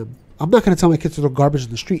race I am. I'm not going to tell my kids to throw garbage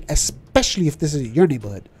in the street, especially if this is your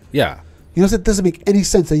neighborhood. Yeah. You know, it doesn't make any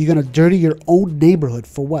sense that you're going to dirty your own neighborhood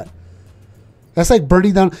for what? That's like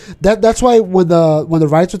burning down. That's why when the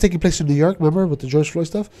riots were taking place in New York, remember, with the George Floyd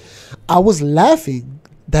stuff, I was laughing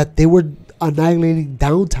that they were annihilating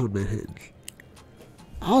downtown Manhattan.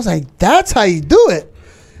 I was like, that's how you do it.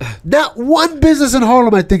 Not one business in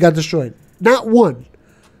Harlem, I think, got destroyed. Not one.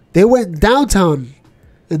 They went downtown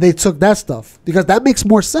and they took that stuff because that makes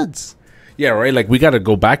more sense. Yeah, right. Like, we got to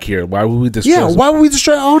go back here. Why would we destroy? Yeah, why would we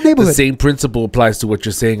destroy our own neighborhood? The same principle applies to what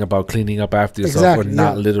you're saying about cleaning up after yourself or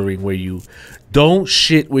not littering where you don't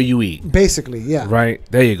shit where you eat. Basically, yeah. Right.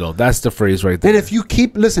 There you go. That's the phrase right there. And if you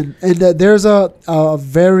keep listen, and there's a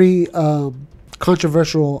very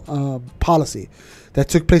controversial policy that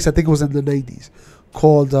took place. I think it was in the 90s,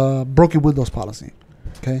 called broken windows policy.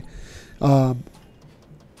 Okay.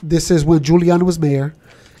 This is when Giuliani was mayor,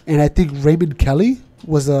 and I think Raymond Kelly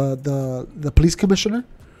was the police commissioner.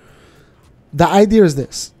 The idea is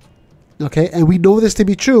this, okay, and we know this to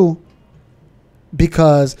be true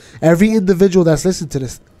because every individual that's listening to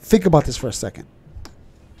this, think about this for a second.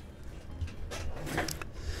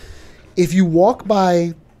 If you walk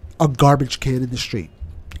by a garbage can in the street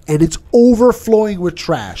and it's overflowing with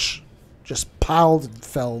trash, just piled and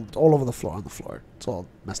fell all over the floor on the floor, it's all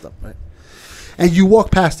messed up, right? And you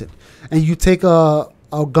walk past it and you take a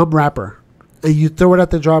gum wrapper and you throw it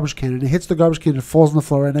at the garbage can and it hits the garbage can and it falls on the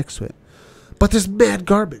floor right next to it. But there's mad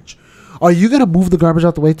garbage. Are you going to move the garbage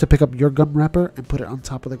out the way to pick up your gum wrapper and put it on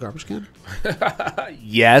top of the garbage can?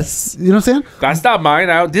 Yes. You know what I'm saying? That's not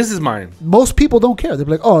mine. This is mine. Most people don't care. They're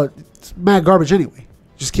like, oh, it's mad garbage anyway.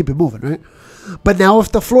 Just keep it moving, right? But now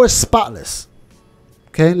if the floor is spotless,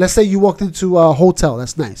 okay, let's say you walked into a hotel.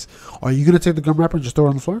 That's nice. Are you going to take the gum wrapper and just throw it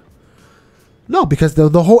on the floor? No, because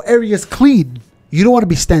the whole area is clean. You don't want to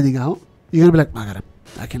be standing out. You're going to be like,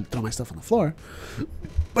 I can't throw my stuff on the floor.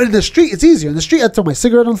 But in the street, it's easier. In the street, I throw my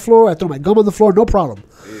cigarette on the floor. I throw my gum on the floor. No problem.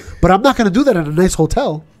 But I'm not going to do that at a nice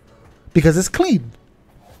hotel because it's clean.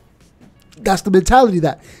 That's the mentality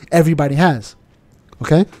that everybody has.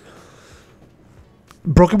 Okay?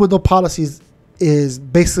 Broken window policies is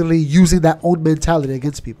basically using that own mentality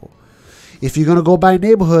against people. If you're going to go by a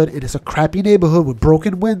neighborhood and it's a crappy neighborhood with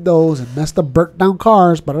broken windows and messed up, burnt down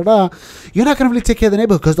cars, you're not going to really take care of the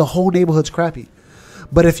neighborhood because the whole neighborhood's crappy.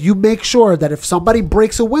 But if you make sure that if somebody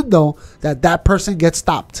breaks a window, that person gets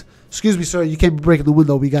stopped. Excuse me, sir, you can't be breaking the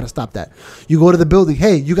window. We got to stop that. You go to the building.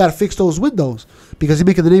 Hey, you got to fix those windows because you're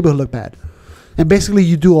making the neighborhood look bad. And basically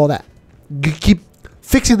you do all that. You keep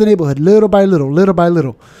fixing the neighborhood little by little, little by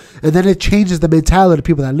little. And then it changes the mentality of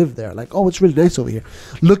people that live there. Like, oh, it's really nice over here.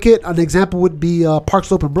 Look at an example would be Park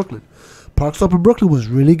Slope in Brooklyn. Park Slope in Brooklyn was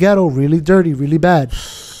really ghetto, really dirty, really bad.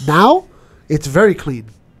 Now, it's very clean.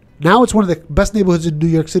 Now it's one of the best neighborhoods in New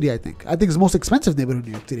York City, I think. I think it's the most expensive neighborhood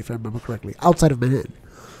in New York City, if I remember correctly, outside of Manhattan.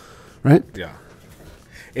 Right? Yeah.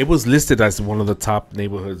 It was listed as one of the top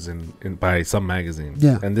neighborhoods in by some magazine.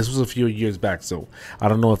 Yeah. And this was a few years back, so I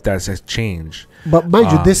don't know if that has changed. But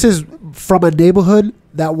mind you, this is from a neighborhood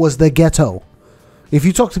that was the ghetto. If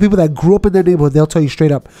you talk to people that grew up in their neighborhood, they'll tell you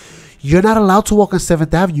straight up, you're not allowed to walk on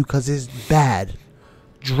 7th Avenue because it's bad.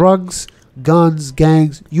 Drugs, guns,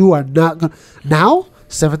 gangs, you are not going to... Now...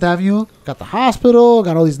 7th Avenue got the hospital,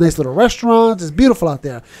 got all these nice little restaurants. It's beautiful out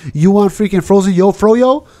there. You want freaking frozen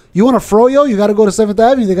froyo? You want a froyo? You got to go to 7th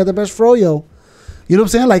Avenue. They got the best froyo. You know what I'm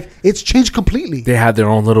saying? Like, it's changed completely. They had their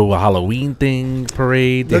own little Halloween thing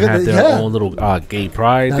parade. They had their own little gay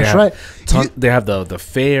pride. That's right. They have the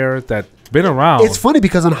fair that's been around. It's funny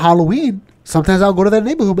because on Halloween, sometimes I'll go to that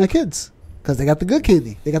neighborhood with my kids because they got the good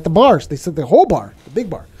candy. They got the bars. They set the whole bar, the big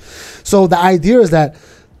bar. So the idea is that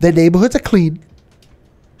the neighborhoods are clean.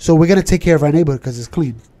 So we're going to take care of our neighborhood because it's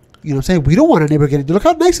clean. You know what I'm saying? We don't want our neighborhood getting... Look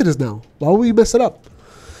how nice it is now. Why would we mess it up?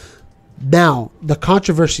 Now, the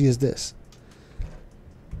controversy is this.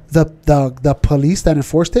 The police that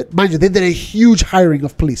enforced it, mind you, they did a huge hiring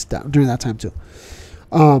of police during that time too.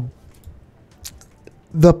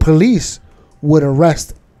 The police would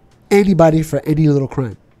arrest anybody for any little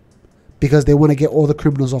crime because they want to get all the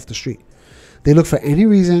criminals off the street. They look for any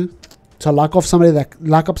reason to lock up somebody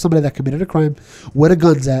that committed a crime. Where the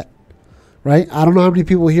guns at, right? I don't know how many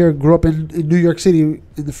people here grew up in New York City in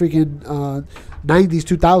the freaking 90s,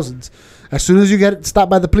 2000s. As soon as you get stopped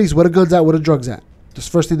by the police, where the guns at, where the drugs at? That's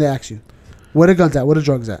the first thing they ask you. Where the guns at, where the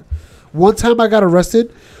drugs at? One time I got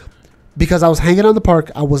arrested because I was hanging on the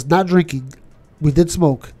park. I was not drinking. We did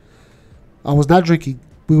smoke. I was not drinking.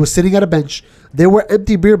 We were sitting at a bench. There were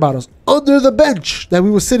empty beer bottles under the bench that we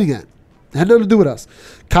were sitting at. It had nothing to do with us.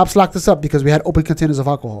 Cops locked us up because we had open containers of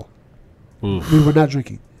alcohol. Oof. We were not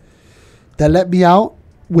drinking. They let me out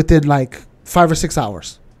within like 5 or 6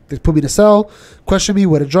 hours. They put me in a cell, questioned me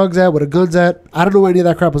where the drugs at, where the guns at. I don't know where any of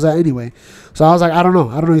that crap was at anyway. So I was like, I don't know.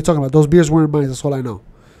 I don't know what you're talking about. Those beers weren't mine. That's all I know.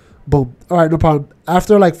 Boom. All right, no problem.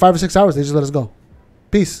 After like 5 or 6 hours, they just let us go.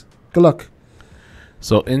 Peace. Good luck.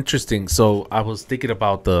 So interesting. So I was thinking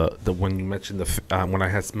about the when you mentioned when I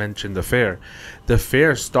had mentioned the fair. The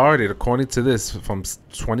fair started, according to this, from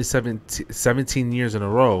 17 years in a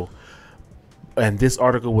row, and this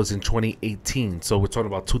article was in 2018. So we're talking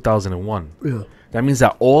about 2001. Yeah. That means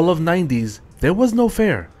that all of 90s there was no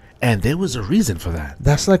fair, and there was a reason for that.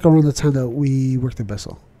 That's like around the time that we worked in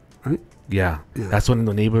Bessel, right? Yeah. That's when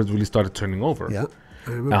the neighborhoods really started turning over. Yeah.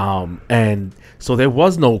 I remember. And so there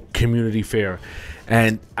was no community fair.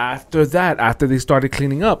 And after that, after they started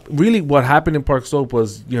cleaning up, really what happened in Park Slope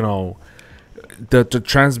was, you know, the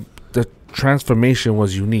transformation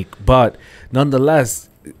was unique. But nonetheless,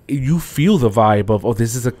 you feel the vibe of, oh,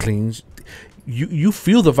 this is a clean. You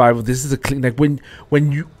feel the vibe of this is a clean. Like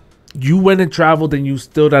when you went and traveled and you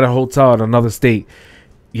stayed at a hotel in another state,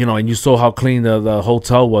 you know, and you saw how clean the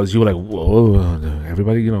hotel was, you were like, whoa,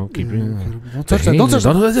 everybody, you know, keep don't touch that. Don't touch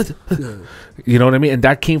that. You know what I mean? And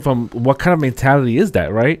that came from, what kind of mentality is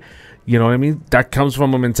that, right? You know what I mean? That comes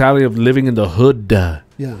from a mentality of living in the hood.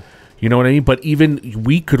 Yeah. You know what I mean? But even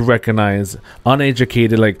we could recognize,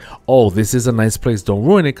 uneducated, like, oh, this is a nice place. Don't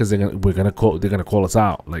ruin it because they're gonna call us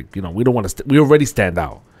out. Like, you know, we don't want to. We already stand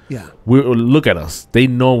out. Yeah. Look at us. They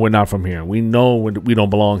know we're not from here. We know we don't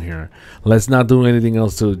belong here. Let's not do anything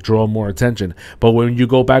else to draw more attention. But when you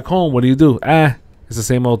go back home, what do? It's the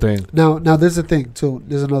same old thing. Now there's a thing too.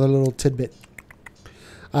 There's another little tidbit.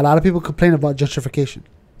 A lot of people complain about gentrification.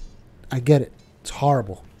 I get it. It's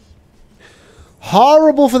horrible.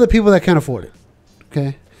 Horrible for the people that can't afford it.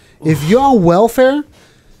 Okay? If you're on welfare,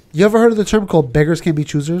 you ever heard of the term called beggars can't be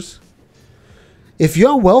choosers? If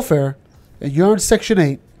you're on welfare and you're on Section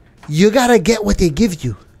 8, you got to get what they give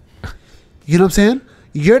you. You know what I'm saying?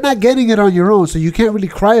 You're not getting it on your own, so you can't really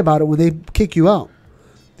cry about it when they kick you out.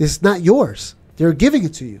 It's not yours. They're giving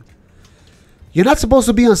it to you. You're not supposed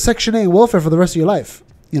to be on Section 8 welfare for the rest of your life.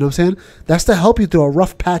 You know what I'm saying? That's to help you through a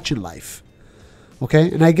rough patch in life. Okay?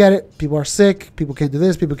 And I get it. People are sick. People can't do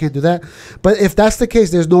this. People can't do that. But if that's the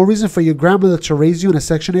case, there's no reason for your grandmother to raise you in a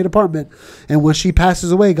Section 8 apartment. And when she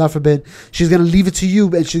passes away, God forbid, she's going to leave it to you.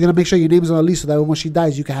 And she's going to make sure your name is on the lease so that when she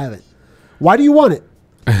dies, you can have it. Why do you want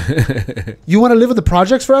it? You want to live in the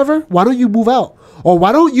projects forever? Why don't you move out? Or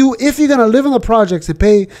why don't you, if you're going to live in the projects and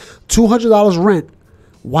pay $200 rent,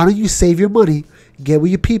 why don't you save your money, get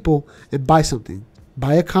with your people, and buy something?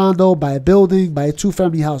 Buy a condo, buy a building, buy a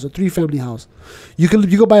 2-family house, a 3-family house. You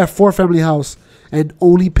go buy a 4-family house and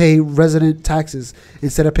only pay resident taxes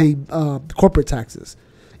instead of paying corporate taxes.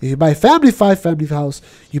 If you buy a 5-family house,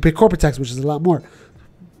 you pay corporate tax, which is a lot more.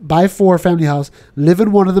 Buy a 4-family house, live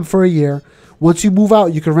in one of them for a year. Once you move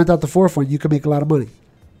out, you can rent out the 4th one. You can make a lot of money.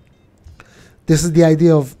 This is the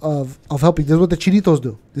idea of helping. This is what the Chinitos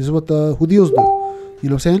do. This is what the Judíos do. You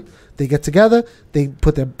know what I'm saying? They get together. They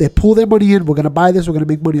pull their money in. We're gonna buy this. We're gonna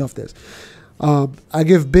make money off this. I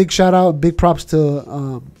give big shout out, big props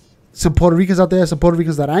to some Puerto Ricans out there. Some Puerto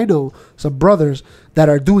Ricans that I know, some brothers that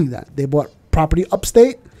are doing that. They bought property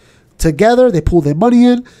upstate, together. They pull their money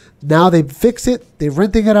in. Now they fix it. They're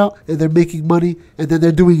renting it out, and they're making money, and then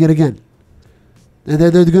they're doing it again. And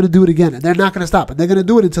then they're going to do it again, and they're not going to stop. And they're going to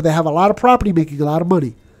do it until they have a lot of property, making a lot of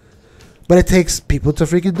money. But it takes people to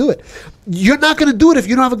freaking do it. You're not going to do it if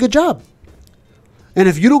you don't have a good job. And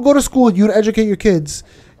if you don't go to school and you don't educate your kids,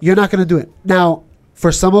 you're not going to do it. Now,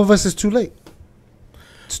 for some of us, it's too late.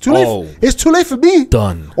 It's too late. It's too late for me.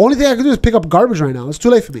 Done. Only thing I can do is pick up garbage right now. It's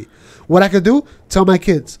too late for me. What I could do, tell my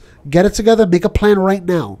kids, get it together, make a plan right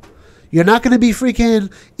now. You're not going to be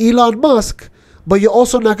freaking Elon Musk, but you're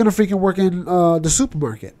also not going to freaking work in the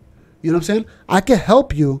supermarket. You know what I'm saying? I can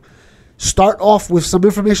help you start off with some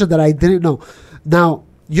information that I didn't know. Now,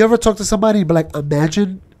 you ever talk to somebody and be like,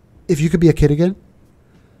 imagine if you could be a kid again?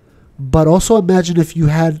 But also imagine if you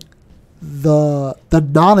had the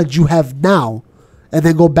knowledge you have now and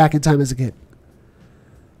then go back in time as a kid.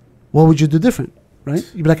 What would you do different? Right?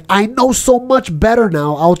 You'd be like, I know so much better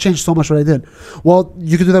now. I'll change so much what I did. Well,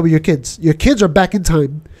 you can do that with your kids. Your kids are back in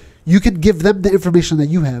time. You can give them the information that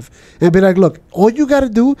you have and be like, look, all you got to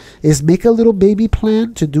do is make a little baby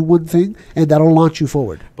plan to do one thing, and that'll launch you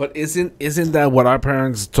forward. But isn't that what our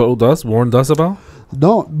parents told us, warned us about?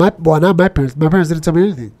 No, not my parents. My parents didn't tell me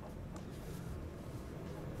anything.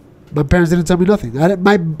 My parents didn't tell me nothing.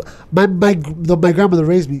 My grandmother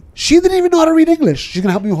raised me. She didn't even know how to read English. She's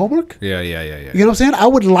gonna help me with homework. Yeah. You know what I'm saying? I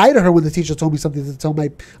would lie to her when the teacher told me something to tell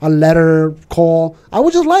a letter, call. I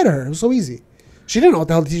would just lie to her. It was so easy. She didn't know what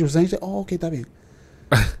the hell the teacher was saying. She said, "Oh, okay, está bien."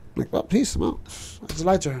 I'm like, well, please, well, I just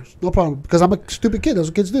lied to her. No problem, because I'm a stupid kid. That's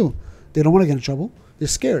what kids do. They don't want to get in trouble. They're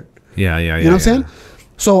scared. Yeah. You know what I'm saying?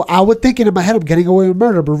 So I would think in my head I'm getting away with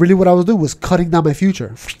murder, but really what I was doing was cutting down my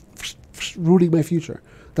future, ruining my future.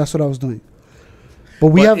 That's what I was doing.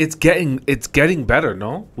 But it's getting better,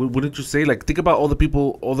 no? Wouldn't you say? Like, think about all the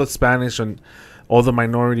people, all the Spanish and all the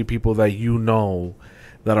minority people that you know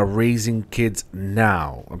that are raising kids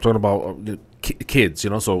now. I'm talking about kids, you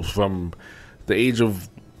know, so from the age of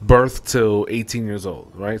birth till 18 years old,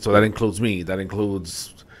 right? So that includes me. That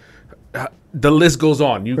includes the list goes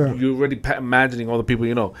on. You're already imagining all the people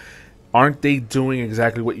you know. Aren't they doing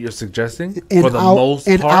exactly what you're suggesting for the most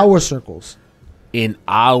part? In our circles. In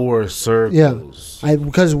our circles,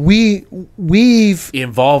 because we've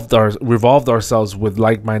revolved ourselves with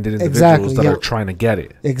like-minded individuals that are trying to get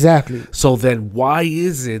it. Exactly. So then, why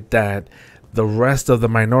is it that the rest of the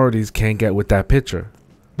minorities can't get with that picture,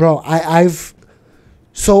 bro? In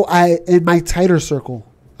my tighter circle,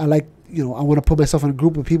 I want to put myself in a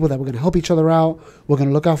group of people that we're going to help each other out. We're going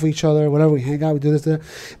to look out for each other. Whatever, we hang out, we do this, that.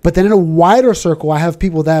 But then in a wider circle, I have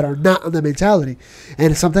people that are not on that mentality.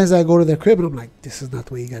 And sometimes I go to their crib and I'm like, this is not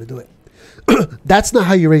the way you got to do it. That's not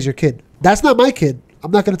how you raise your kid. That's not my kid.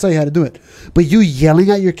 I'm not going to tell you how to do it. But you yelling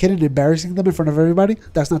at your kid and embarrassing them in front of everybody,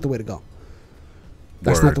 that's not the way to go.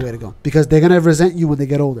 That's not the way to go. Because they're going to resent you when they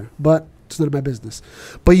get older. But it's none of my business.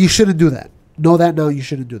 But you shouldn't do that. Know that now. You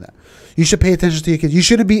shouldn't do that. You should pay attention to your kids. You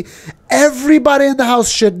shouldn't be. Everybody in the house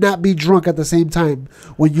should not be drunk at the same time.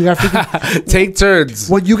 When you got take turns.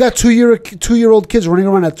 When you got 2-year-old kids running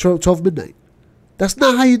around at 12 midnight, that's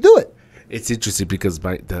not how you do it. It's interesting because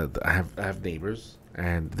I have neighbors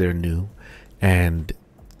and they're new, and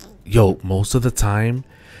most of the time,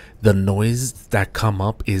 the noise that come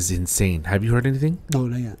up is insane. Have you heard anything? No,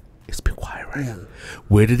 not yet. It's been quiet, right? Yeah.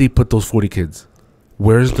 Where did they put those 40 kids?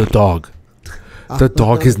 Where's the dog? The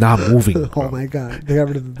dog is not moving. Oh my God. They got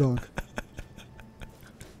rid of the dog.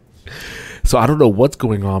 So I don't know what's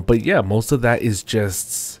going on, but yeah, most of that is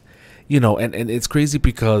just, and it's crazy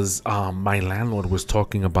because my landlord was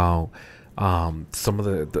talking about some of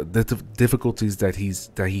the difficulties that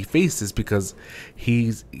he faces because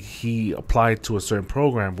he applied to a certain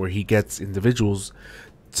program where he gets individuals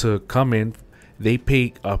to come in. They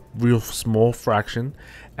pay a real small fraction,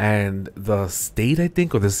 and the state, I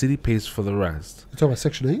think, or the city pays for the rest. You talking about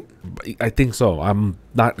Section 8? I think so. I'm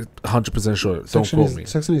not 100% sure. Don't quote me.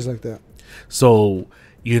 Section 8 is like that. So,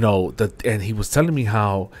 and he was telling me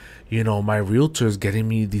how, my realtor is getting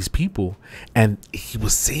me these people. And he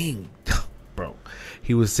was saying,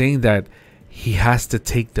 that he has to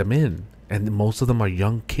take them in. And most of them are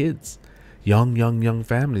young kids, young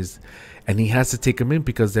families. And he has to take them in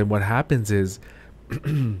because then what happens is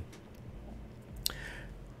I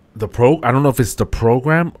don't know if it's the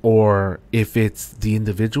program or if it's the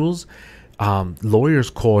individuals.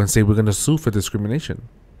 Lawyers call and say we're going to sue for discrimination.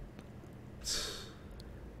 It's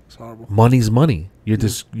horrible. Money's money.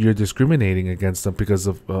 You're discriminating against them because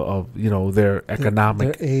of their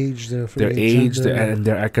economic, their age, and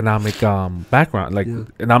their economic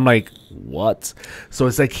background. And I'm like, what? So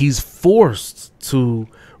it's like he's forced to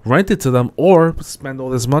rent it to them or spend all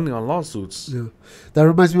this money on lawsuits. Yeah. That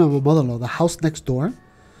reminds me of my mother-in-law. The house next door,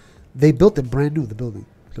 they built it brand new, the building.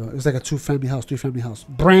 So it was like a 2-family house, 3-family house.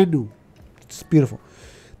 Brand new. It's beautiful.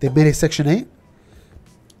 They made it Section 8.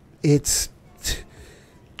 It's...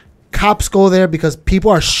 Cops go there because people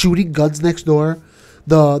are shooting guns next door.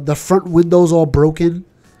 The front windows all broken.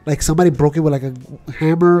 Like somebody broke it with like a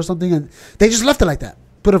hammer or something. And they just left it like that.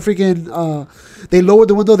 Put a freaking... they lowered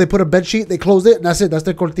the window. They put a bed sheet. They closed it. And that's it. That's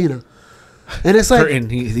their cortina. And it's like... Curtain.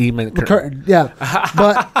 He meant curtain. Yeah.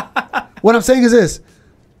 But what I'm saying is this.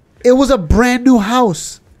 It was a brand new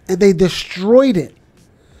house. And they destroyed it.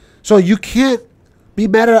 So you can't be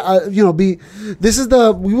mad at... This is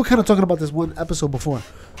the... We were kind of talking about this one episode before.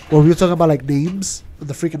 Where we were talking about like names.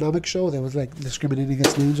 The Freakonomics show. That was like discriminating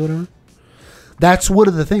against names or whatever. That's one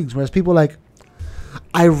of the things. Whereas people like...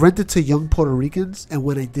 I rented to young Puerto Ricans, and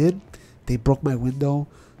when I did, they broke my window.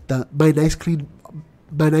 My nice clean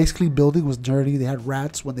building was dirty. They had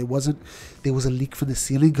rats when they wasn't. There was a leak from the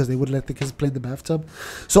ceiling because they wouldn't let the kids play in the bathtub.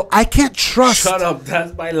 So I can't trust. Shut up!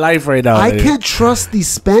 That's my life right now. I can't trust these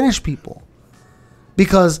Spanish people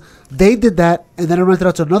because they did that, and then I rented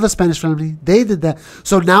out to another Spanish family. They did that.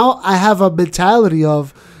 So now I have a mentality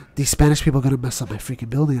of these Spanish people are gonna mess up my freaking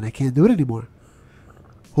building, and I can't do it anymore.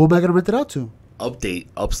 Who am I gonna rent it out to? Update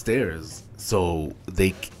upstairs. So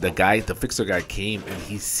the fixer guy came and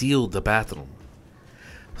he sealed the bathroom.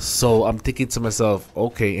 So I'm thinking to myself,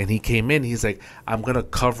 okay, and he came in, he's like, I'm gonna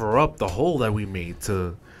cover up the hole that we made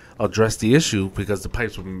to address the issue because the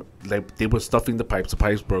pipes were like they were stuffing the pipes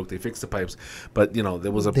broke, they fixed the pipes, but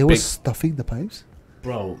there was They were stuffing the pipes?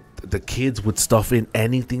 Bro, the kids would stuff in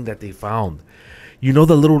anything that they found. You know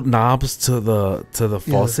the little knobs to the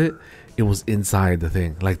faucet? It was inside the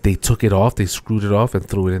thing. Like they took it off, they screwed it off and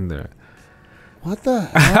threw it in there. What the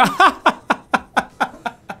hell?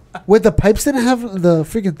 Wait, the pipes didn't have the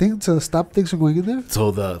freaking thing to stop things from going in there?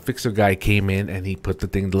 So the fixer guy came in and he put the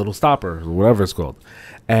little stopper, or whatever it's called.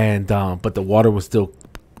 And but the water was still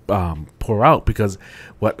pour out because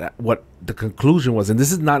what the conclusion was, and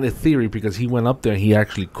this is not a theory because he went up there and he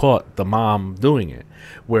actually caught the mom doing it,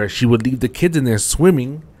 where she would leave the kids in there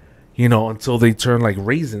swimming, until they turn like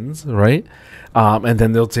raisins, right? And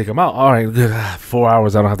then they'll take them out. All right, good. 4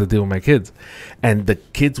 hours, I don't have to deal with my kids. And the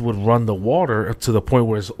kids would run the water to the point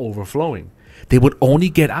where it's overflowing. They would only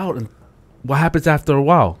get out, and what happens after a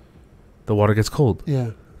while? The water gets cold.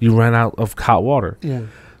 Yeah. You ran out of hot water. Yeah.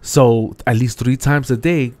 So at least 3 times a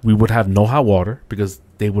day, we would have no hot water because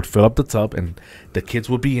they would fill up the tub and the kids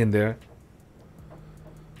would be in there.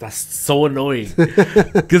 That's so annoying.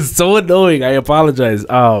 Because it's so annoying. I apologize.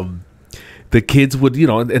 The kids would,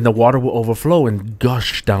 and the water would overflow and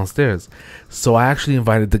gush downstairs. So I actually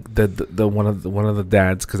invited the one of the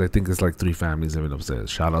dads, because I think there's like 3 families living upstairs.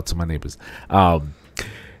 Shout out to my neighbors.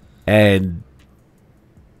 And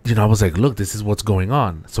I was like, look, this is what's going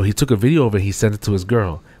on. So he took a video of it. He sent it to his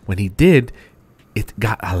girl. When he did, it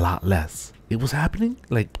got a lot less. It was happening,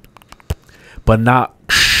 but not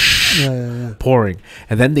pouring.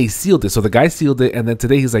 And then they sealed it. So the guy sealed it. And then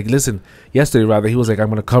today he's like, listen, yesterday rather, he was like, I'm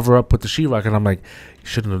going to cover up, put the sheetrock. And I'm like, you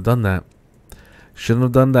shouldn't have done that. Shouldn't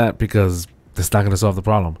have done that because that's not going to solve the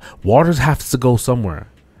problem. Water has to go somewhere.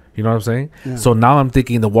 You know what I'm saying? Yeah. So now I'm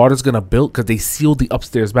thinking the water's going to build because they sealed the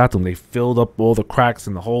upstairs bathroom. They filled up all the cracks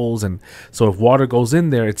and the holes. And so if water goes in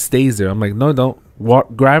there, it stays there. I'm like, no, don't.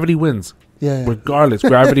 Gravity wins. Yeah. Regardless,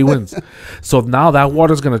 gravity wins. So now that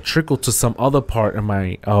water's going to trickle to some other part of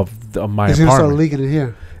my It's apartment. going to start leaking in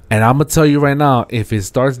here. And I'm going to tell you right now, if it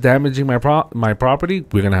starts damaging my property,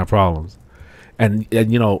 we're going to have problems. And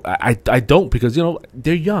I don't because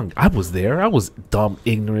they're young. I was there. I was dumb,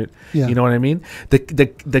 ignorant. Yeah. You know what I mean?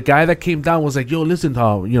 The guy that came down was like, "Yo, listen,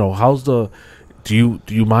 how's the? Do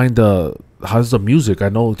you mind how's the music? I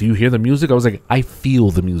know. Do you hear the music?" I was like, "I feel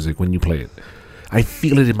the music when you play it. I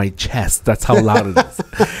feel it in my chest. That's how loud it is."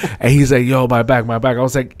 And he's like, "Yo, my back." I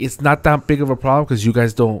was like, "It's not that big of a problem because you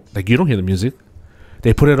guys don't you don't hear the music."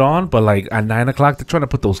 They put it on, but at 9 o'clock, they're trying to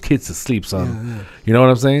put those kids to sleep, son. Yeah. You know what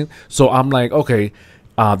I'm saying? So I'm like, okay,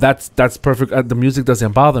 that's perfect. The music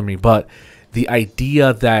doesn't bother me, but the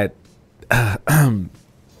idea that, I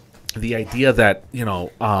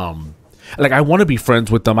want to be friends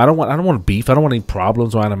with them. I don't want beef. I don't want any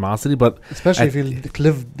problems or animosity. But especially if you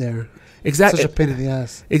live there. Exactly. Such a pain in the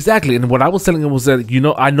ass. Exactly. And what I was telling him was that,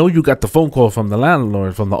 I know you got the phone call from the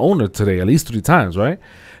landlord, from the owner today, at least 3 times, right?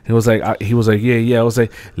 He was like, yeah. I was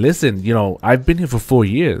like, listen, I've been here for 4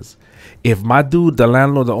 years. If my dude, the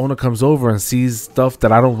landlord, the owner comes over and sees stuff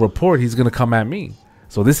that I don't report, he's going to come at me.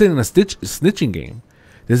 So this ain't a snitching game.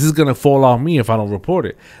 This is gonna fall on me if I don't report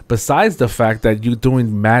it. Besides the fact that you're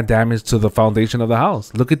doing mad damage to the foundation of the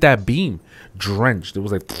house. Look at that beam, drenched. It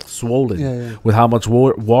was like swollen with how much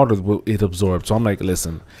water it absorbed. So I'm like,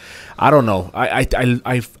 listen, I don't know.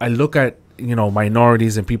 I look at, you know,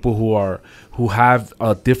 minorities and people who have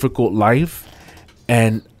a difficult life,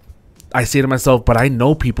 and I say to myself, but I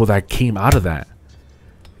know people that came out of that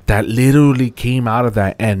literally came out of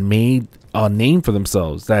that and made a name for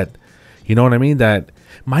themselves. That, you know what I mean? That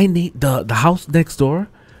the house next door,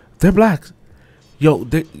 they're black. Yo,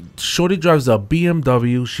 Shorty drives a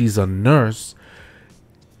BMW. She's a nurse.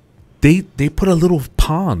 They put a little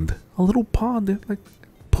pond. They're like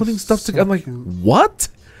putting stuff together. I'm like, what?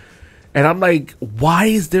 And I'm like, why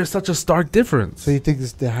is there such a stark difference? So you think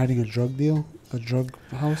they're hiding a drug deal? A drug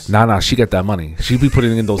house? Nah, she got that money. She be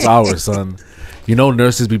putting in those hours, son. You know,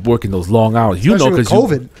 nurses be working those long hours. Especially, you know, because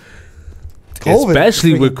COVID.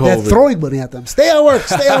 Especially with COVID. They're throwing money at them. Stay at work.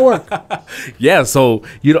 Yeah, so,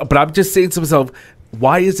 you know, but I'm just saying to myself,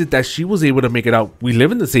 why is it that she was able to make it out? We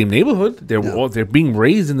live in the same neighborhood. They're being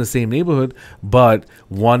raised in the same neighborhood, but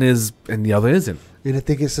one is and the other isn't. And I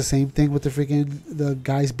think it's the same thing with the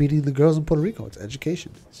guys beating the girls in Puerto Rico. It's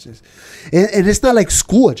education. It's just, and it's not like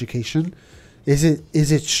school education. Is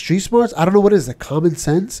it street smarts? I don't know what it is. The common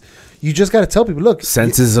sense. You just got to tell people, look,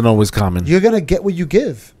 sense isn't always common. You're gonna get what you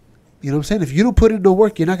give. You know what I'm saying? If you don't put in no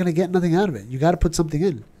work, you're not gonna get nothing out of it. You got to put something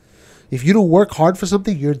in. If you don't work hard for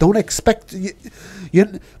something, don't expect to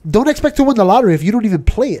win the lottery if you don't even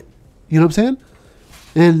play it. You know what I'm saying?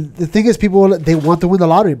 And the thing is, people, they want to win the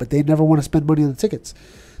lottery, but they never want to spend money on the tickets.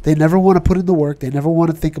 They never want to put in the work. They never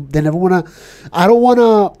want to think. They never want to. I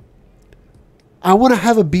want to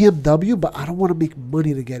have a BMW, but I don't want to make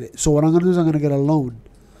money to get it. So what I'm going to do is I'm going to get a loan.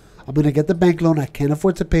 I'm going to get the bank loan. I can't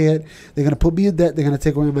afford to pay it. They're going to put me in debt. They're going to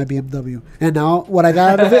take away my BMW. And now what I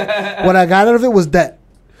got out of it was debt.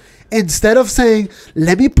 Instead of saying,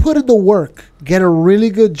 let me put in the work, get a really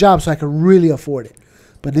good job so I can really afford it.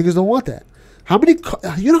 But niggas don't want that.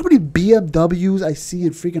 You know how many BMWs I see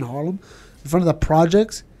in freaking Harlem in front of the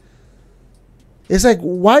projects? It's like,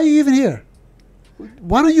 why are you even here?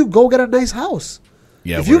 Why don't you go get a nice house?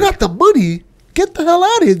 Yeah, if you got the money, get the hell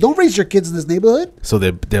out of here. Don't raise your kids in this neighborhood. So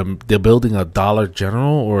they're building a Dollar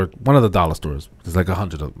General or one of the dollar stores. There's like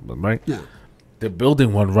 100 of them, right? Yeah. They're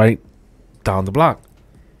building one right down the block.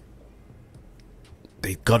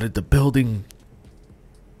 They gutted the building.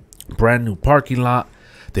 Brand new parking lot.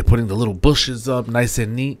 They're putting the little bushes up nice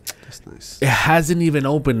and neat. That's nice. It hasn't even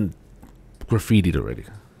opened. Graffitied already.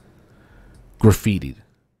 Graffitied.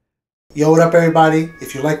 Yo, what up, everybody?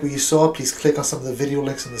 If you like what you saw, please click on some of the video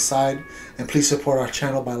links on the side. And please support our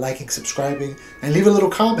channel by liking, subscribing, and leave a little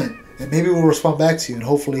comment. And maybe we'll respond back to you. And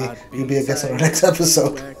hopefully you'll be a guest on our next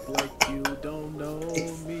episode. And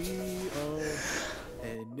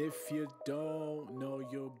if you don't know,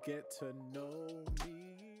 you'll get to know.